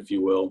year, if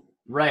you will.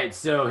 Right.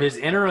 So his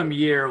interim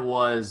year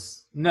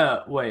was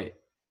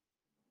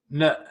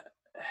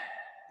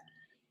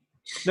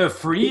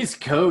Freeze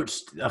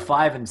coached a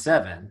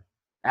 5-7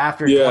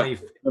 after 20.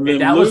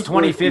 That was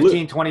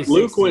 2015,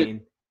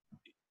 2016.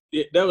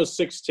 That was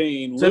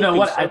 16.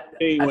 So I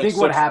think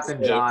what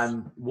happened,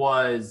 John,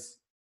 was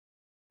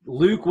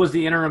Luke was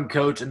the interim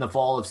coach in the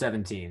fall of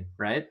 17,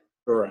 right?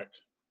 Correct.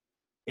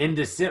 On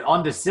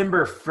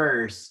December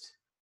 1st.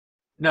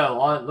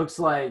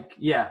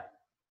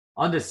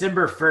 On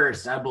December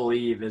 1st, I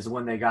believe, is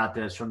when they got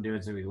this from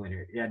doing some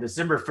later. Yeah,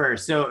 December 1st.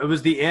 So it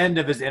was the end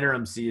of his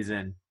interim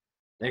season.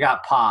 They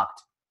got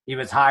popped. He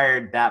was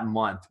hired that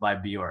month by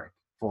Bjork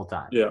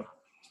full-time. Yeah.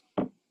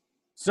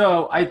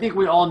 So I think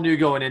we all knew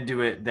going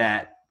into it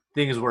that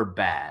things were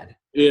bad.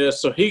 Yeah,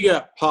 so he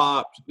got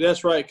popped.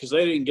 That's right, because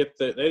they didn't get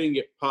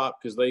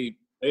popped because they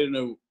didn't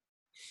know.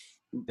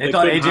 They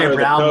thought A.J.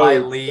 Brown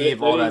might leave,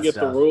 they all that didn't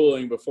stuff. get the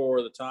ruling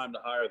before the time to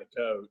hire the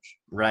coach.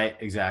 Right,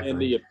 exactly.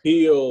 And the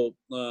appeal,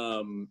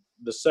 the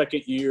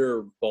second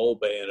year bowl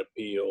ban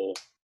appeal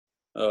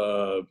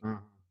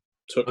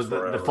took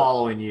forever. The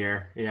following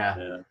year,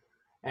 yeah.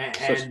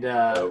 And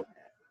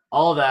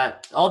all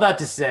that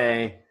to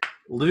say,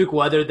 Luke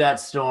weathered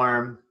that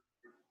storm.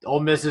 Ole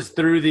Miss is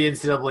through the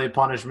NCAA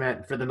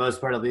punishment for the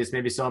most part, at least.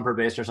 Maybe still on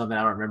probation or something.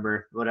 I don't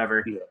remember.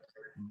 Whatever. Yeah.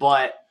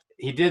 But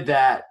he did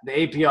that. The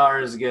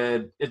APR is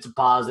good. It's a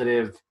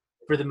positive.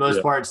 For the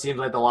most part, it seems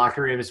like the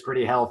locker room is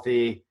pretty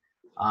healthy.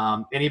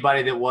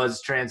 Anybody that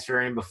was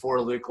transferring before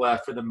Luke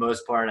left, for the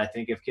most part, I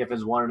think if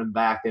Kiffin's wanted him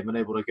back, they've been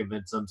able to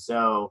convince him.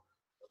 So,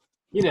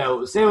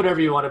 say whatever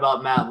you want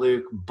about Matt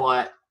Luke,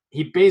 but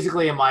he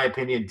basically, in my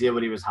opinion, did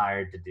what he was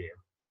hired to do.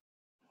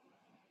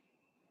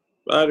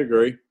 I'd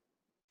agree.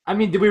 I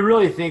mean, did we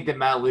really think that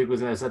Matt Luke was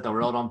going to set the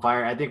world on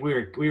fire? I think we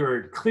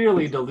were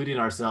clearly deluding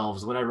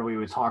ourselves whenever we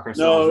would talk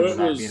ourselves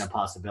into that being a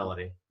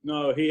possibility.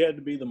 No, he had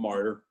to be the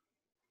martyr.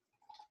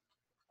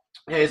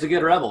 Yeah, he's a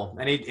good rebel,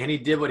 and he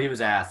did what he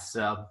was asked.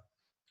 So,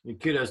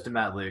 kudos to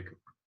Matt Luke.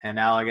 And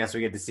now I guess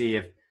we get to see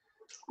if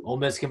Ole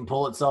Miss can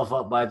pull itself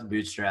up by its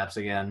bootstraps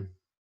again.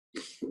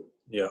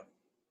 Yeah.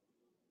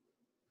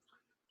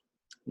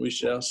 We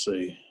shall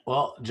see.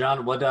 Well,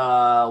 John, what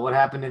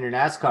happened in your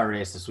NASCAR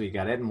race this week?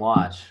 I didn't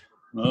watch.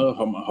 Oh,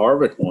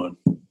 Harvick won.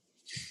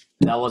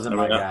 That wasn't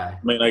my guy. I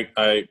mean,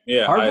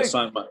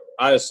 Harvick?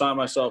 I assigned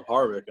myself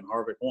Harvick, and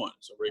Harvick won.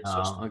 So rigged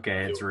system.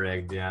 Okay, it's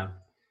rigged. Yeah.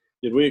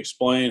 Did we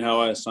explain how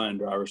I assigned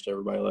drivers to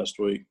everybody last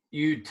week?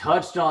 You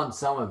touched on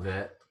some of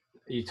it.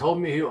 You told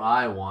me who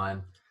I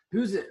won.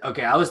 Who's it?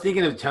 Okay, I was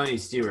thinking of Tony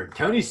Stewart.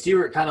 Tony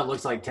Stewart kind of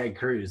looks like Ted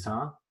Cruz,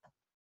 huh?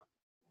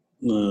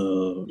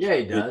 Yeah,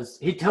 he does.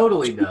 He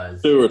totally does.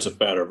 Stewart's a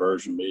fatter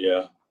version, but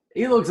yeah.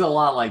 He looks a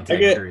lot like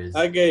Ted Cruz.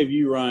 I gave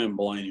you Ryan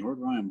Blaney. Where'd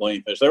Ryan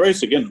Blaney finish? They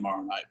race again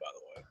tomorrow night, by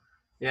the way.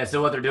 Yeah,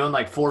 so what they're doing,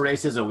 like 4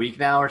 races a week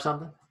now or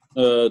something?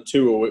 2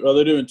 a week. Well,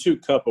 they're doing 2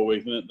 Cup a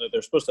week.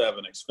 They're supposed to have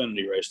an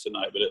Xfinity race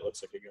tonight, but it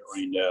looks like it got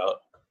rained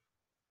out.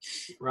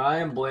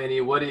 Ryan Blaney,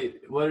 what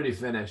did he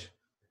finish?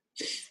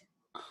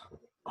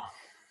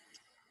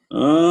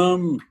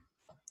 I'm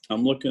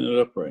looking it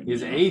up right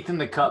He's now. 8th in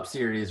the Cup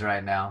Series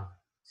right now.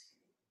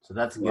 So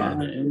that's good.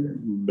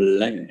 Ryan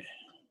Blaney.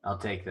 I'll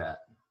take that.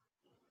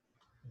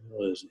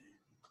 What is he?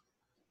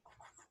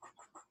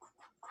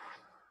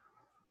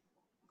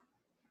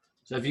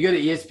 So if you go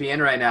to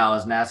ESPN right now,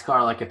 is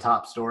NASCAR like a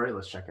top story?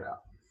 Let's check it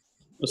out.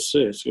 Let's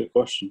see. It's a good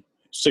question.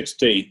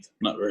 16th.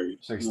 Not very.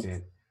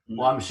 16th.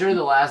 Well, I'm sure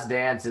The Last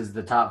Dance is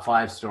the top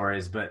 5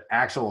 stories, but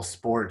actual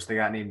sports, they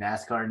got any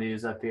NASCAR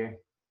news up here?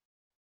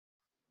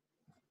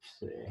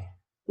 Let's see.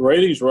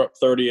 Ratings were up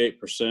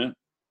 38%.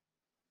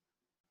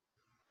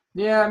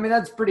 Yeah, I mean,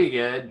 that's pretty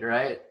good,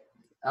 right?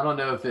 I don't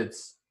know if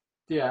it's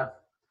 – yeah.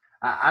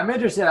 I'm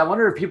interested. I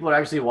wonder if people are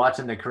actually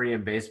watching the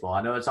Korean baseball.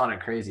 I know it's on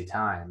at crazy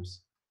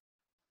times.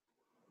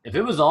 If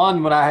it was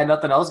on when I had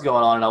nothing else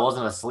going on and I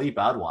wasn't asleep,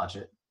 I'd watch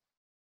it.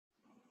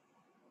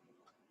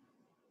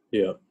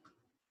 Yeah.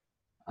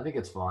 I think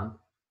it's fun.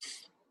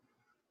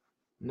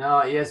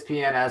 No,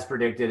 ESPN, as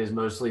predicted, is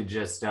mostly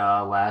just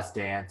Last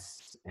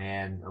Dance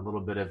and a little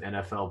bit of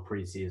NFL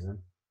preseason.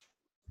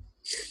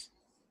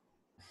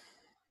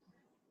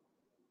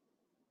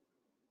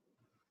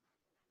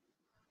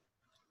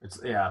 It's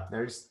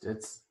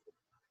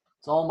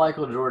all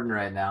Michael Jordan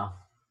right now.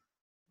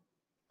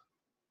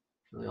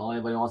 Really all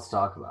anybody wants to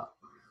talk about.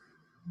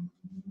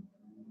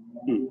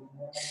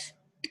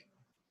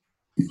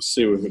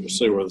 See where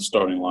the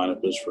starting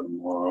lineup is for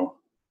tomorrow.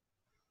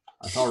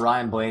 I saw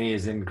Ryan Blaney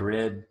is in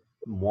grid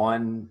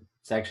 1,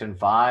 section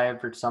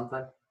 5 or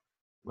something,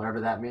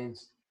 whatever that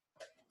means.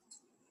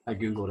 I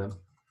Googled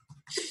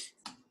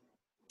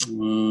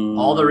him.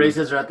 All the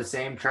races are at the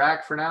same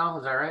track for now.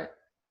 Is that right?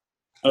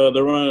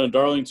 They're running to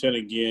Darlington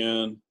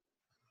again,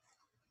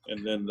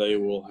 and then they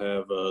will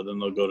have. Then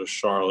they'll go to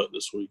Charlotte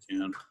this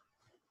weekend.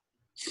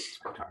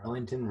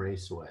 Darlington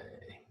Raceway.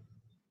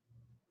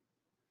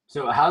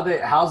 So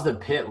how's the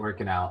pit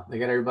working out? They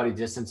got everybody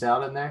distance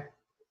out in there?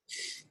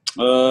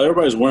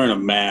 Everybody's wearing a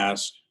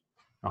mask.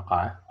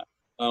 Okay.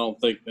 I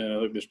think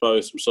there's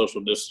probably some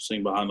social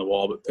distancing behind the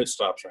wall, but pit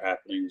stops are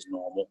happening as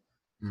normal.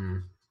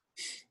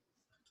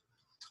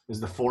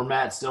 Is the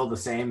format still the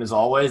same as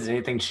always? Did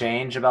anything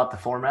change about the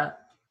format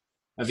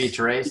of each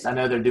race? I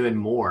know they're doing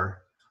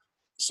more.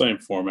 Same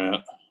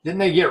format. Didn't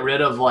they get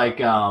rid of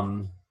like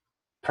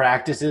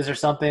practices or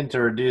something to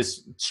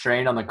reduce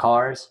strain on the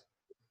cars?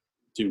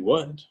 Do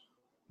what?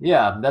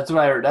 Yeah, that's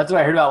what I heard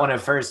about when it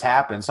first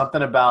happened.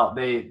 Something about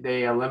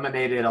they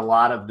eliminated a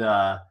lot of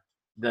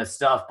the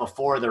stuff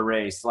before the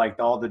race, like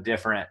all the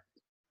different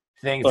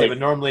things they would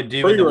normally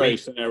do in the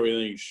pre-race week. And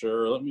everything.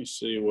 Sure, let me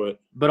see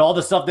what. But all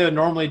the stuff they would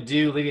normally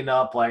do leading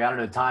up, like I don't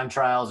know, time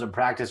trials and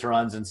practice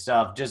runs and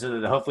stuff, just so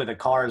that hopefully the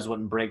cars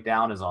wouldn't break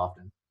down as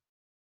often.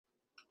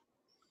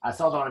 I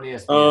saw that on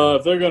ESPN.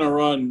 If they're going to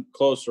run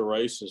closer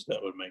races,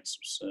 that would make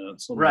some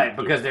sense. Right,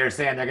 because they're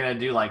saying they're going to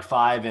do like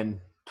 5 in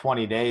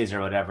 20 days or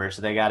whatever,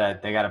 so they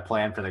gotta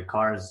plan for the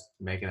cars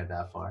making it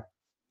that far.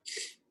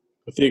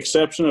 With the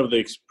exception of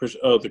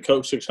the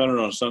Coke 600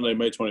 on Sunday,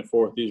 May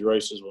 24th, these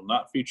races will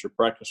not feature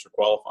practice or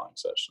qualifying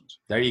sessions.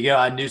 There you go.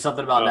 I knew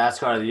something about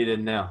NASCAR that you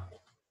didn't know.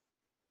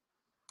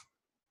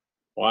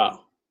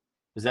 Wow.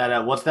 Is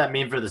that what's that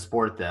mean for the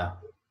sport, though?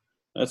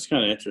 That's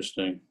kind of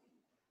interesting.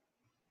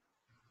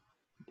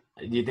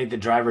 Do you think the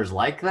drivers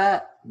like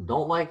that?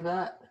 Don't like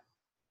that?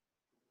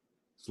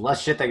 It's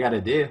less shit they got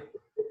to do.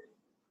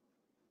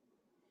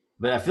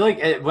 But I feel like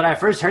when I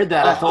first heard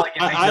that, I felt like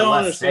it makes it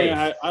less safe.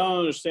 I don't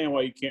understand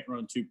why you can't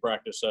run 2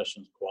 practice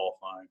sessions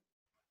qualifying.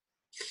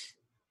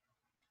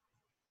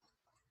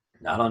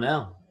 I don't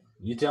know.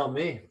 You tell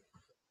me.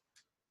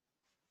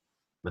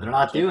 But they're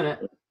not doing it.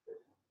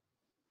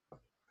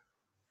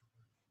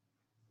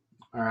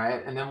 All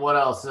right. And then what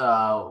else?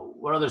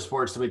 What other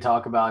sports did we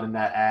talk about in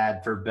that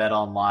ad for Bet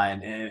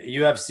Online?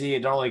 UFC, I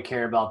don't really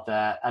care about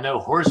that. I know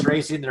horse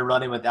racing, they're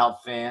running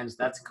without fans.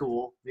 That's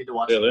cool. Need to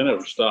watch Yeah, that. they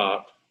never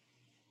stop.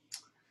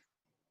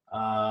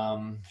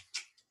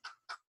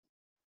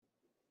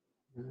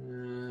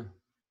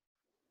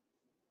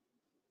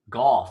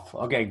 Golf.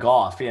 Okay,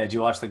 golf. Yeah, did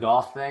you watch the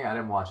golf thing? I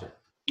didn't watch it.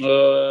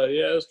 Yeah,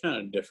 it was kind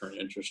of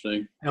different,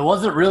 interesting. It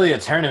wasn't really a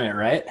tournament,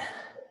 right?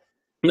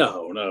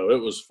 No,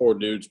 it was 4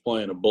 dudes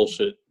playing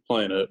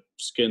a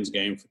skins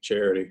game for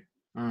charity.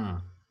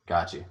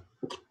 Got you.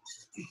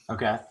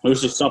 Okay. It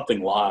was just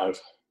something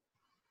live.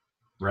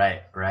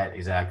 Right,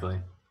 exactly.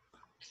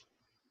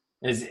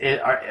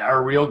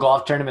 Are real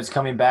golf tournaments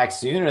coming back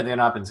soon, or have they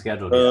not been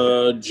scheduled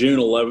yet? June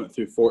 11th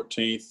through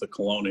 14th, the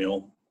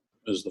Colonial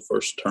is the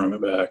first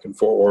tournament back in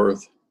Fort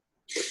Worth.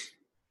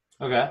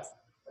 Okay.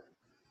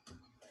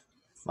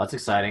 That's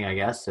exciting, I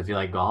guess, if you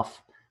like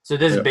golf. So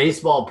this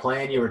baseball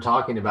plan you were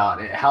talking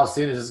about, how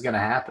soon is this going to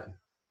happen?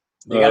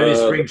 They got to do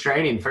spring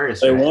training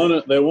first. They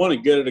right? want to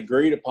get it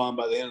agreed upon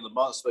by the end of the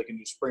month so they can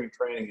do spring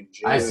training in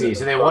June. I see.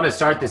 So they want to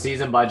start the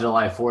season by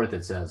July 4th,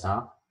 it says,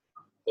 huh?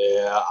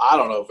 Yeah, I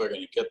don't know if they're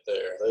going to get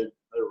there. They're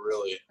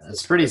really –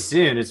 It's pretty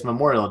soon. It's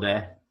Memorial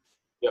Day.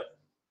 Yep.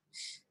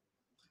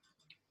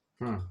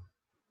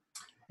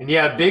 And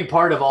yeah, a big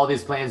part of all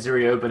these plans to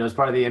reopen, as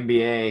part of the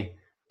NBA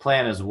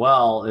plan as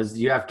well, is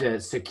you have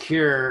to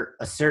secure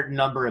a certain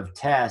number of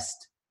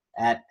tests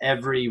at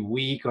every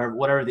week or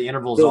whatever the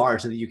intervals are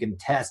so that you can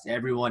test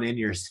everyone in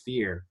your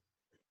sphere.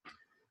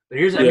 But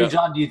here's, I mean,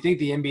 John, do you think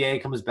the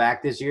NBA comes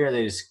back this year or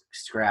they just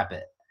scrap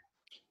it?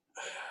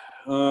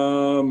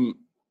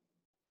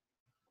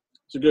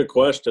 It's a good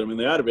question. I mean,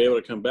 they ought to be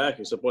able to come back,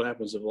 except what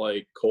happens if,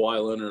 like,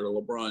 Kawhi Leonard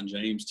or LeBron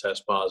James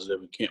test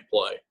positive and can't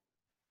play?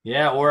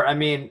 Yeah, or, I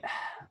mean,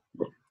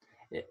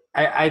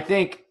 I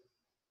think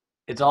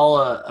it's all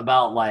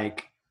about,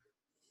 like,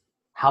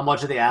 how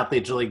much of the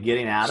athlete's really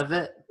getting out of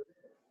it.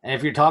 And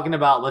if you're talking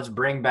about let's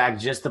bring back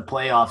just the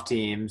playoff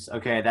teams,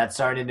 okay, that's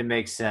starting to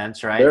make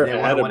sense, right? They're they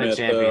want to win a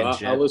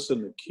championship. I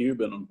listened to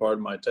Cuban on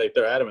Pardon My Take.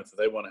 They're adamant that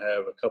they want to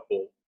have a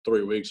couple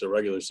 3 weeks of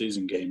regular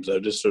season games, though,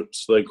 just so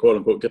they quote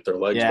unquote get their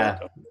legs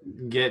back up.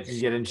 Get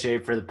in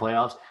shape for the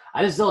playoffs.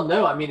 I just don't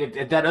know. I mean,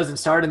 if that doesn't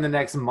start in the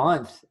next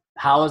month,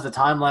 how does the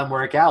timeline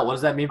work out? What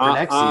does that mean for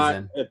next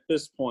season? At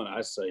this point,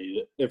 I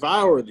say if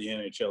I were the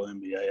NHL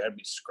NBA, I'd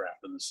be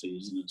scrapping the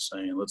season and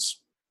saying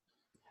let's.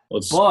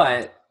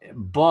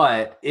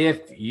 But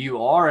if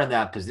you are in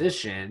that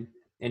position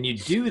and you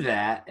do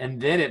that,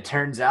 and then it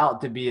turns out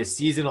to be a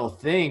seasonal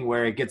thing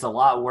where it gets a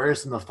lot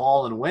worse in the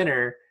fall and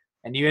winter,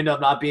 and you end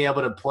up not being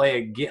able to play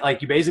again,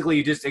 like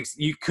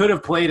you could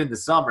have played in the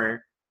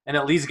summer and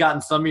at least gotten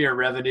some of your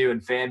revenue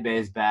and fan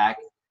base back,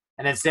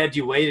 and instead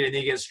you waited and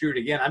you get screwed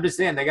again. I'm just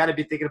saying they got to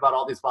be thinking about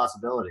all these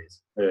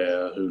possibilities.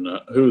 Yeah,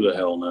 who the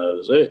hell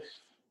knows?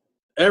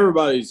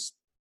 Everybody's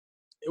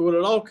 – would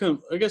it all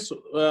come – I guess,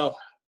 well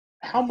 –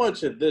 how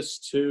much of this,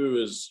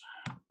 too, is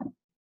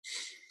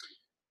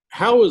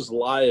how is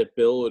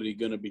liability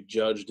going to be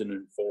judged and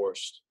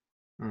enforced?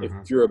 Mm-hmm.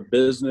 If you're a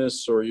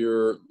business or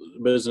you're a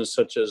business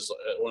such as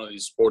one of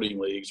these sporting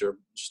leagues or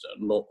just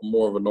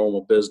more of a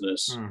normal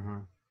business,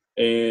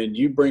 and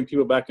you bring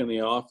people back in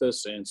the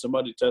office and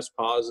somebody tests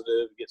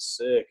positive, gets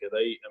sick,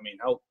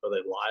 how are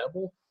they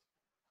liable?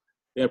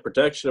 Yeah,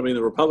 protection. I mean,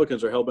 the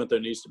Republicans are hell-bent there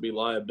needs to be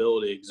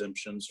liability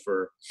exemptions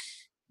for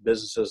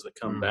businesses that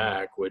come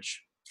back,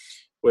 which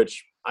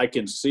I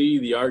can see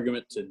the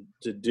argument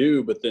to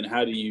do, but then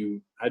how do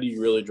you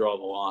really draw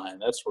the line?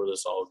 That's where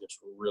this all gets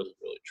really,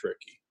 really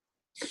tricky.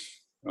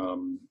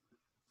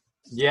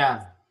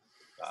 Yeah.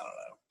 I don't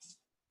know.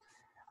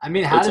 I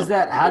mean, how does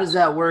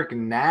that work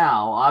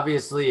now?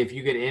 Obviously, if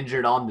you get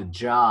injured on the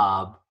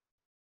job,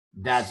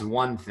 that's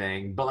one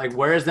thing. But like,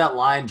 where is that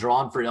line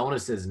drawn for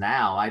illnesses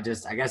now? I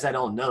guess I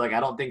don't know. Like, I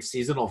don't think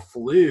seasonal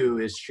flu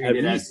is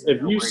treated as.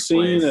 Have you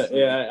seen it?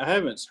 Yeah, I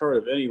haven't heard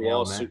of any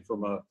lawsuit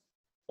from a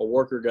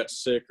worker got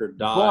sick or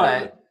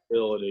died with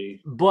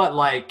disability. But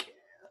like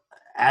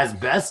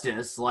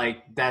asbestos,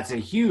 like that's a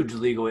huge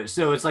legal issue.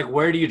 So it's like,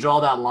 where do you draw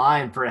that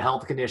line for a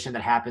health condition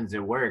that happens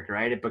at work,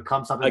 right? It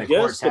becomes something the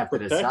courts have to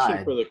decide. I guess the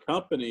protection for the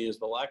company is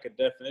the lack of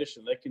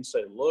definition. They can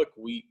say, look,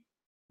 we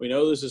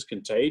know this is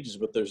contagious,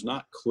 but it's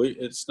not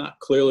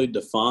clearly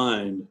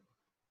defined.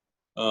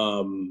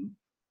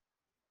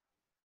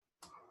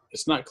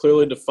 It's not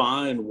clearly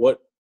defined what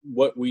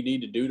we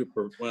need to do to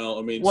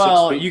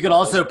you could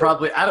also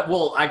probably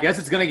I guess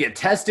it's going to get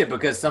tested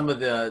because some of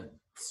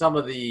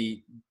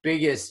the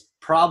biggest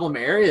problem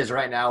areas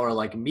right now are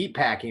like meat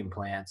packing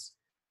plants.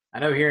 I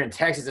know here in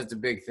Texas it's a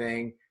big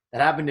thing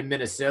that happened in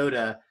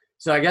Minnesota.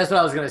 So I guess what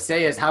I was going to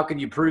say is, how can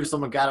you prove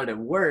someone got it at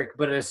work?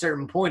 But at a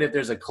certain point, if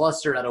there's a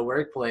cluster at a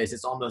workplace,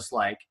 it's almost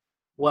like,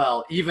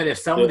 well, even if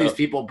some of these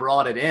people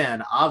brought it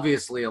in,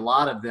 obviously a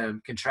lot of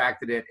them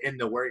contracted it in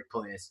the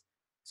workplace.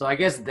 So I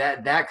guess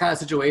that kind of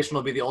situation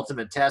will be the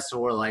ultimate test,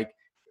 or like,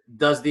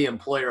 does the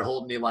employer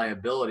hold any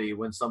liability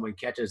when someone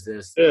catches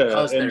this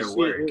because they're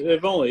work?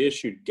 They've only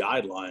issued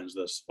guidelines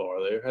thus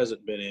far. There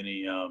hasn't been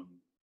any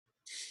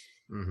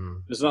Mm-hmm.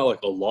 It's not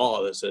like a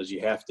law that says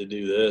you have to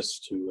do this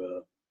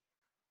to.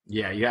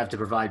 Yeah, you have to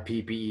provide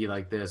PPE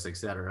like this,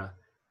 etc.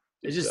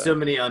 There's just so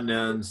many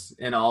unknowns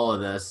in all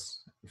of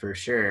this, for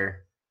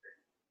sure.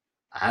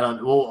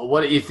 Well,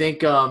 what do you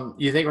think?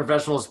 You think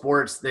professional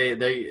sports they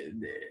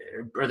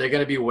are they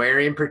going to be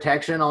wearing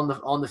protection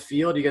on the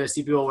field? You going to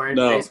see people wearing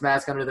face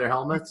masks under their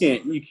helmets?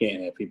 You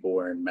can't have people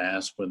wearing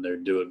masks when they're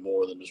doing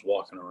more than just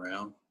walking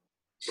around.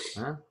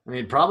 Huh? I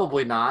mean,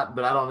 probably not,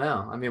 but I don't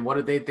know. I mean,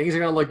 things are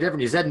going to look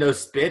different. You said no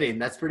spitting.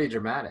 That's pretty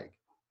dramatic.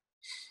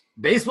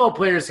 Baseball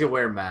players can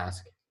wear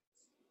masks.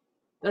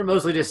 They're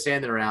mostly just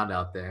standing around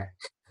out there.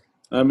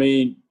 I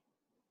mean,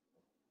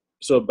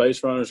 so a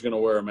base runner's going to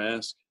wear a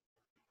mask?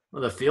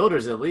 Well, the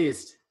fielders at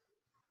least.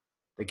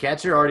 The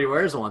catcher already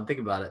wears one.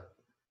 Think about it.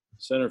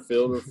 Center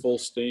fielder, full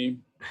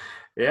steam.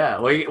 Yeah.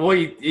 Well,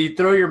 you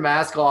throw your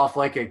mask off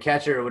like a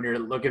catcher when you're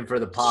looking for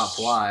the pop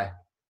fly.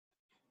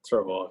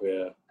 Throw off,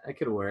 yeah. That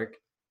could work.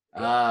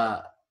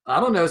 I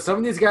don't know. Some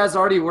of these guys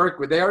already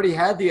they already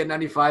had the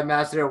N95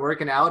 mask they're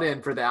working out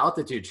in for the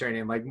altitude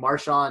training. Like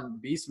Marshawn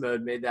Beast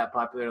Mode made that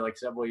popular like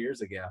several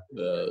years ago.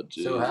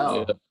 So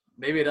hell,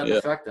 maybe it doesn't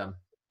affect them.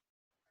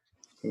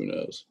 Who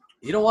knows?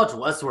 You don't watch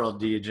Westworld,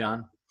 do you,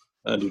 John?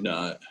 I do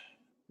not.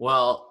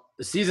 Well,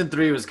 season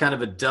 3 was kind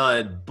of a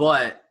dud,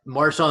 but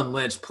Marshawn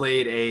Lynch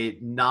played a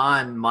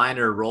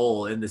non-minor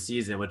role in the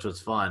season, which was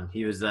fun.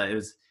 He was,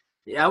 I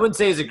wouldn't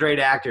say he's a great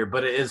actor,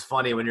 but it is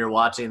funny when you're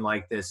watching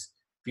like this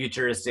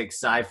futuristic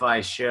sci-fi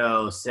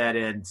show set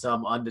in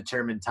some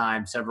undetermined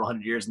time, several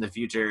hundred years in the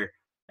future,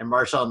 and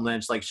Marshawn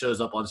Lynch like shows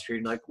up on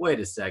screen like,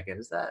 wait a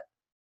second,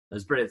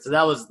 that's pretty. So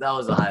that was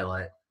a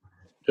highlight.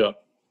 Yeah.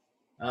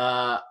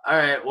 All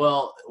right.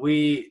 Well,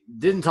 we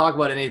didn't talk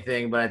about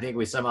anything, but I think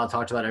we somehow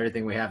talked about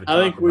everything we have to talk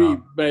about. I think we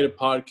made a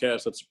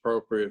podcast that's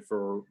appropriate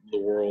for the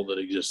world that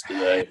exists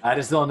today. I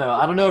just don't know.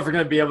 I don't know if we're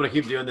going to be able to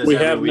keep doing this. We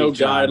have no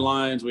John.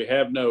 guidelines. We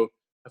have no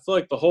 – I feel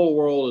like the whole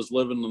world is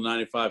living the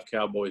 95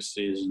 Cowboys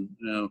season.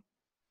 You know,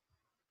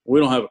 we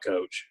don't have a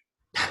coach.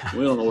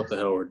 We don't know what the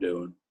hell we're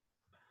doing.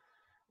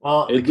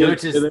 Well, the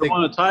coaches – They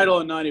won a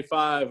title in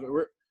 95.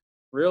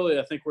 Really,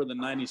 I think we're the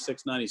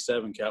 96,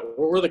 97 Cowboys.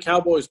 We're the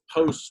Cowboys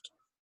post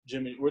 –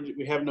 Jimmy,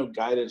 we have no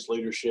guidance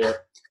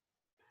leadership.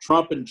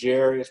 Trump and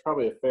Jerry, it's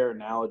probably a fair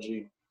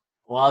analogy.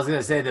 Well, I was going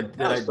to say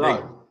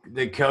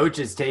the coach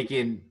is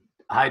taking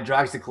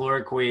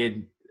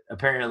hydroxychloroquine,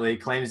 apparently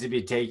claims to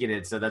be taking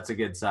it, so that's a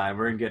good sign.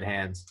 We're in good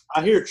hands.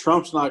 I hear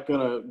Trump's not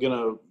gonna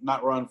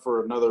not run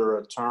for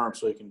another term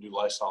so he can do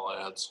Lysol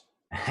ads.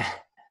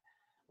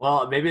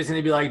 Well, maybe it's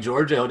going to be like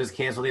Georgia. He'll just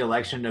cancel the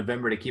election in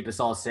November to keep us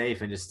all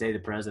safe and just stay the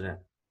president.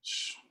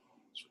 It's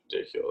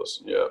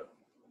ridiculous. Yeah.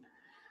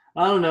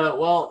 I don't know.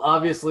 Well,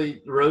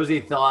 obviously, rosy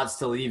thoughts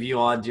to leave you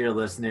on, dear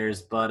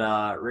listeners.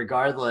 But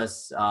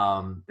regardless,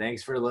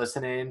 thanks for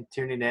listening,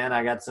 tuning in.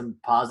 I got some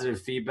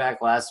positive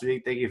feedback last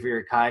week. Thank you for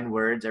your kind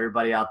words,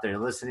 everybody out there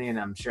listening.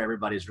 I'm sure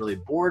everybody's really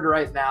bored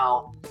right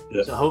now.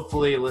 Yeah. So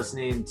hopefully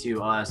listening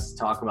to us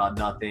talk about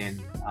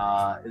nothing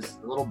is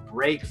a little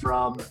break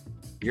from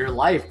your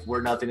life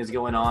where nothing is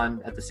going on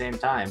at the same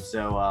time.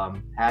 So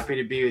happy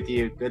to be with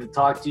you. Good to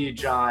talk to you,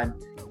 John.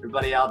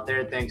 Everybody out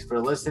there, thanks for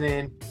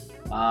listening.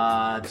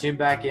 Tune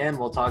back in.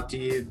 We'll talk to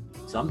you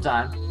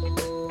sometime.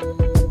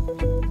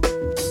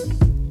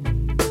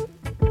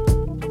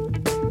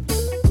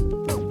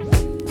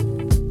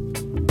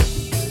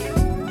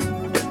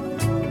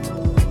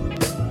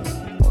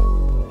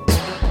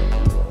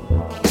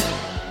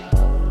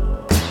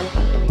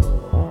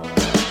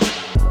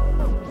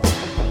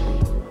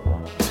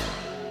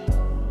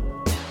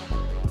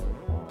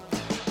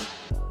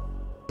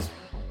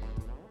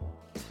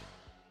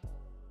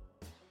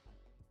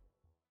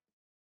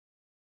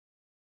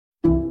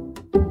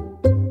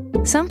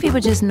 Some people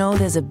just know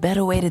there's a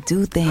better way to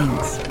do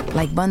things,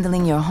 like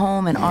bundling your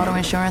home and auto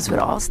insurance with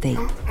Allstate,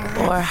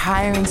 or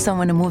hiring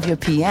someone to move your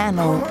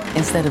piano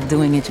instead of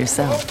doing it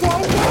yourself.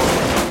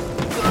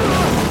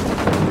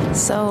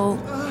 So,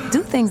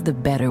 do things the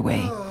better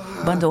way.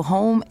 Bundle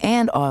home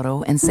and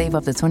auto and save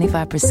up to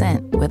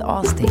 25% with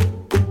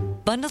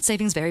Allstate. Bundled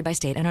savings vary by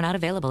state and are not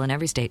available in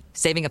every state.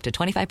 Saving up to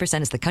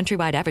 25% is the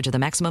countrywide average of the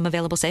maximum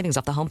available savings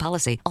off the home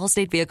policy.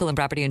 Allstate Vehicle and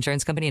Property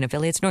Insurance Company and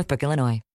Affiliates, Northbrook, Illinois.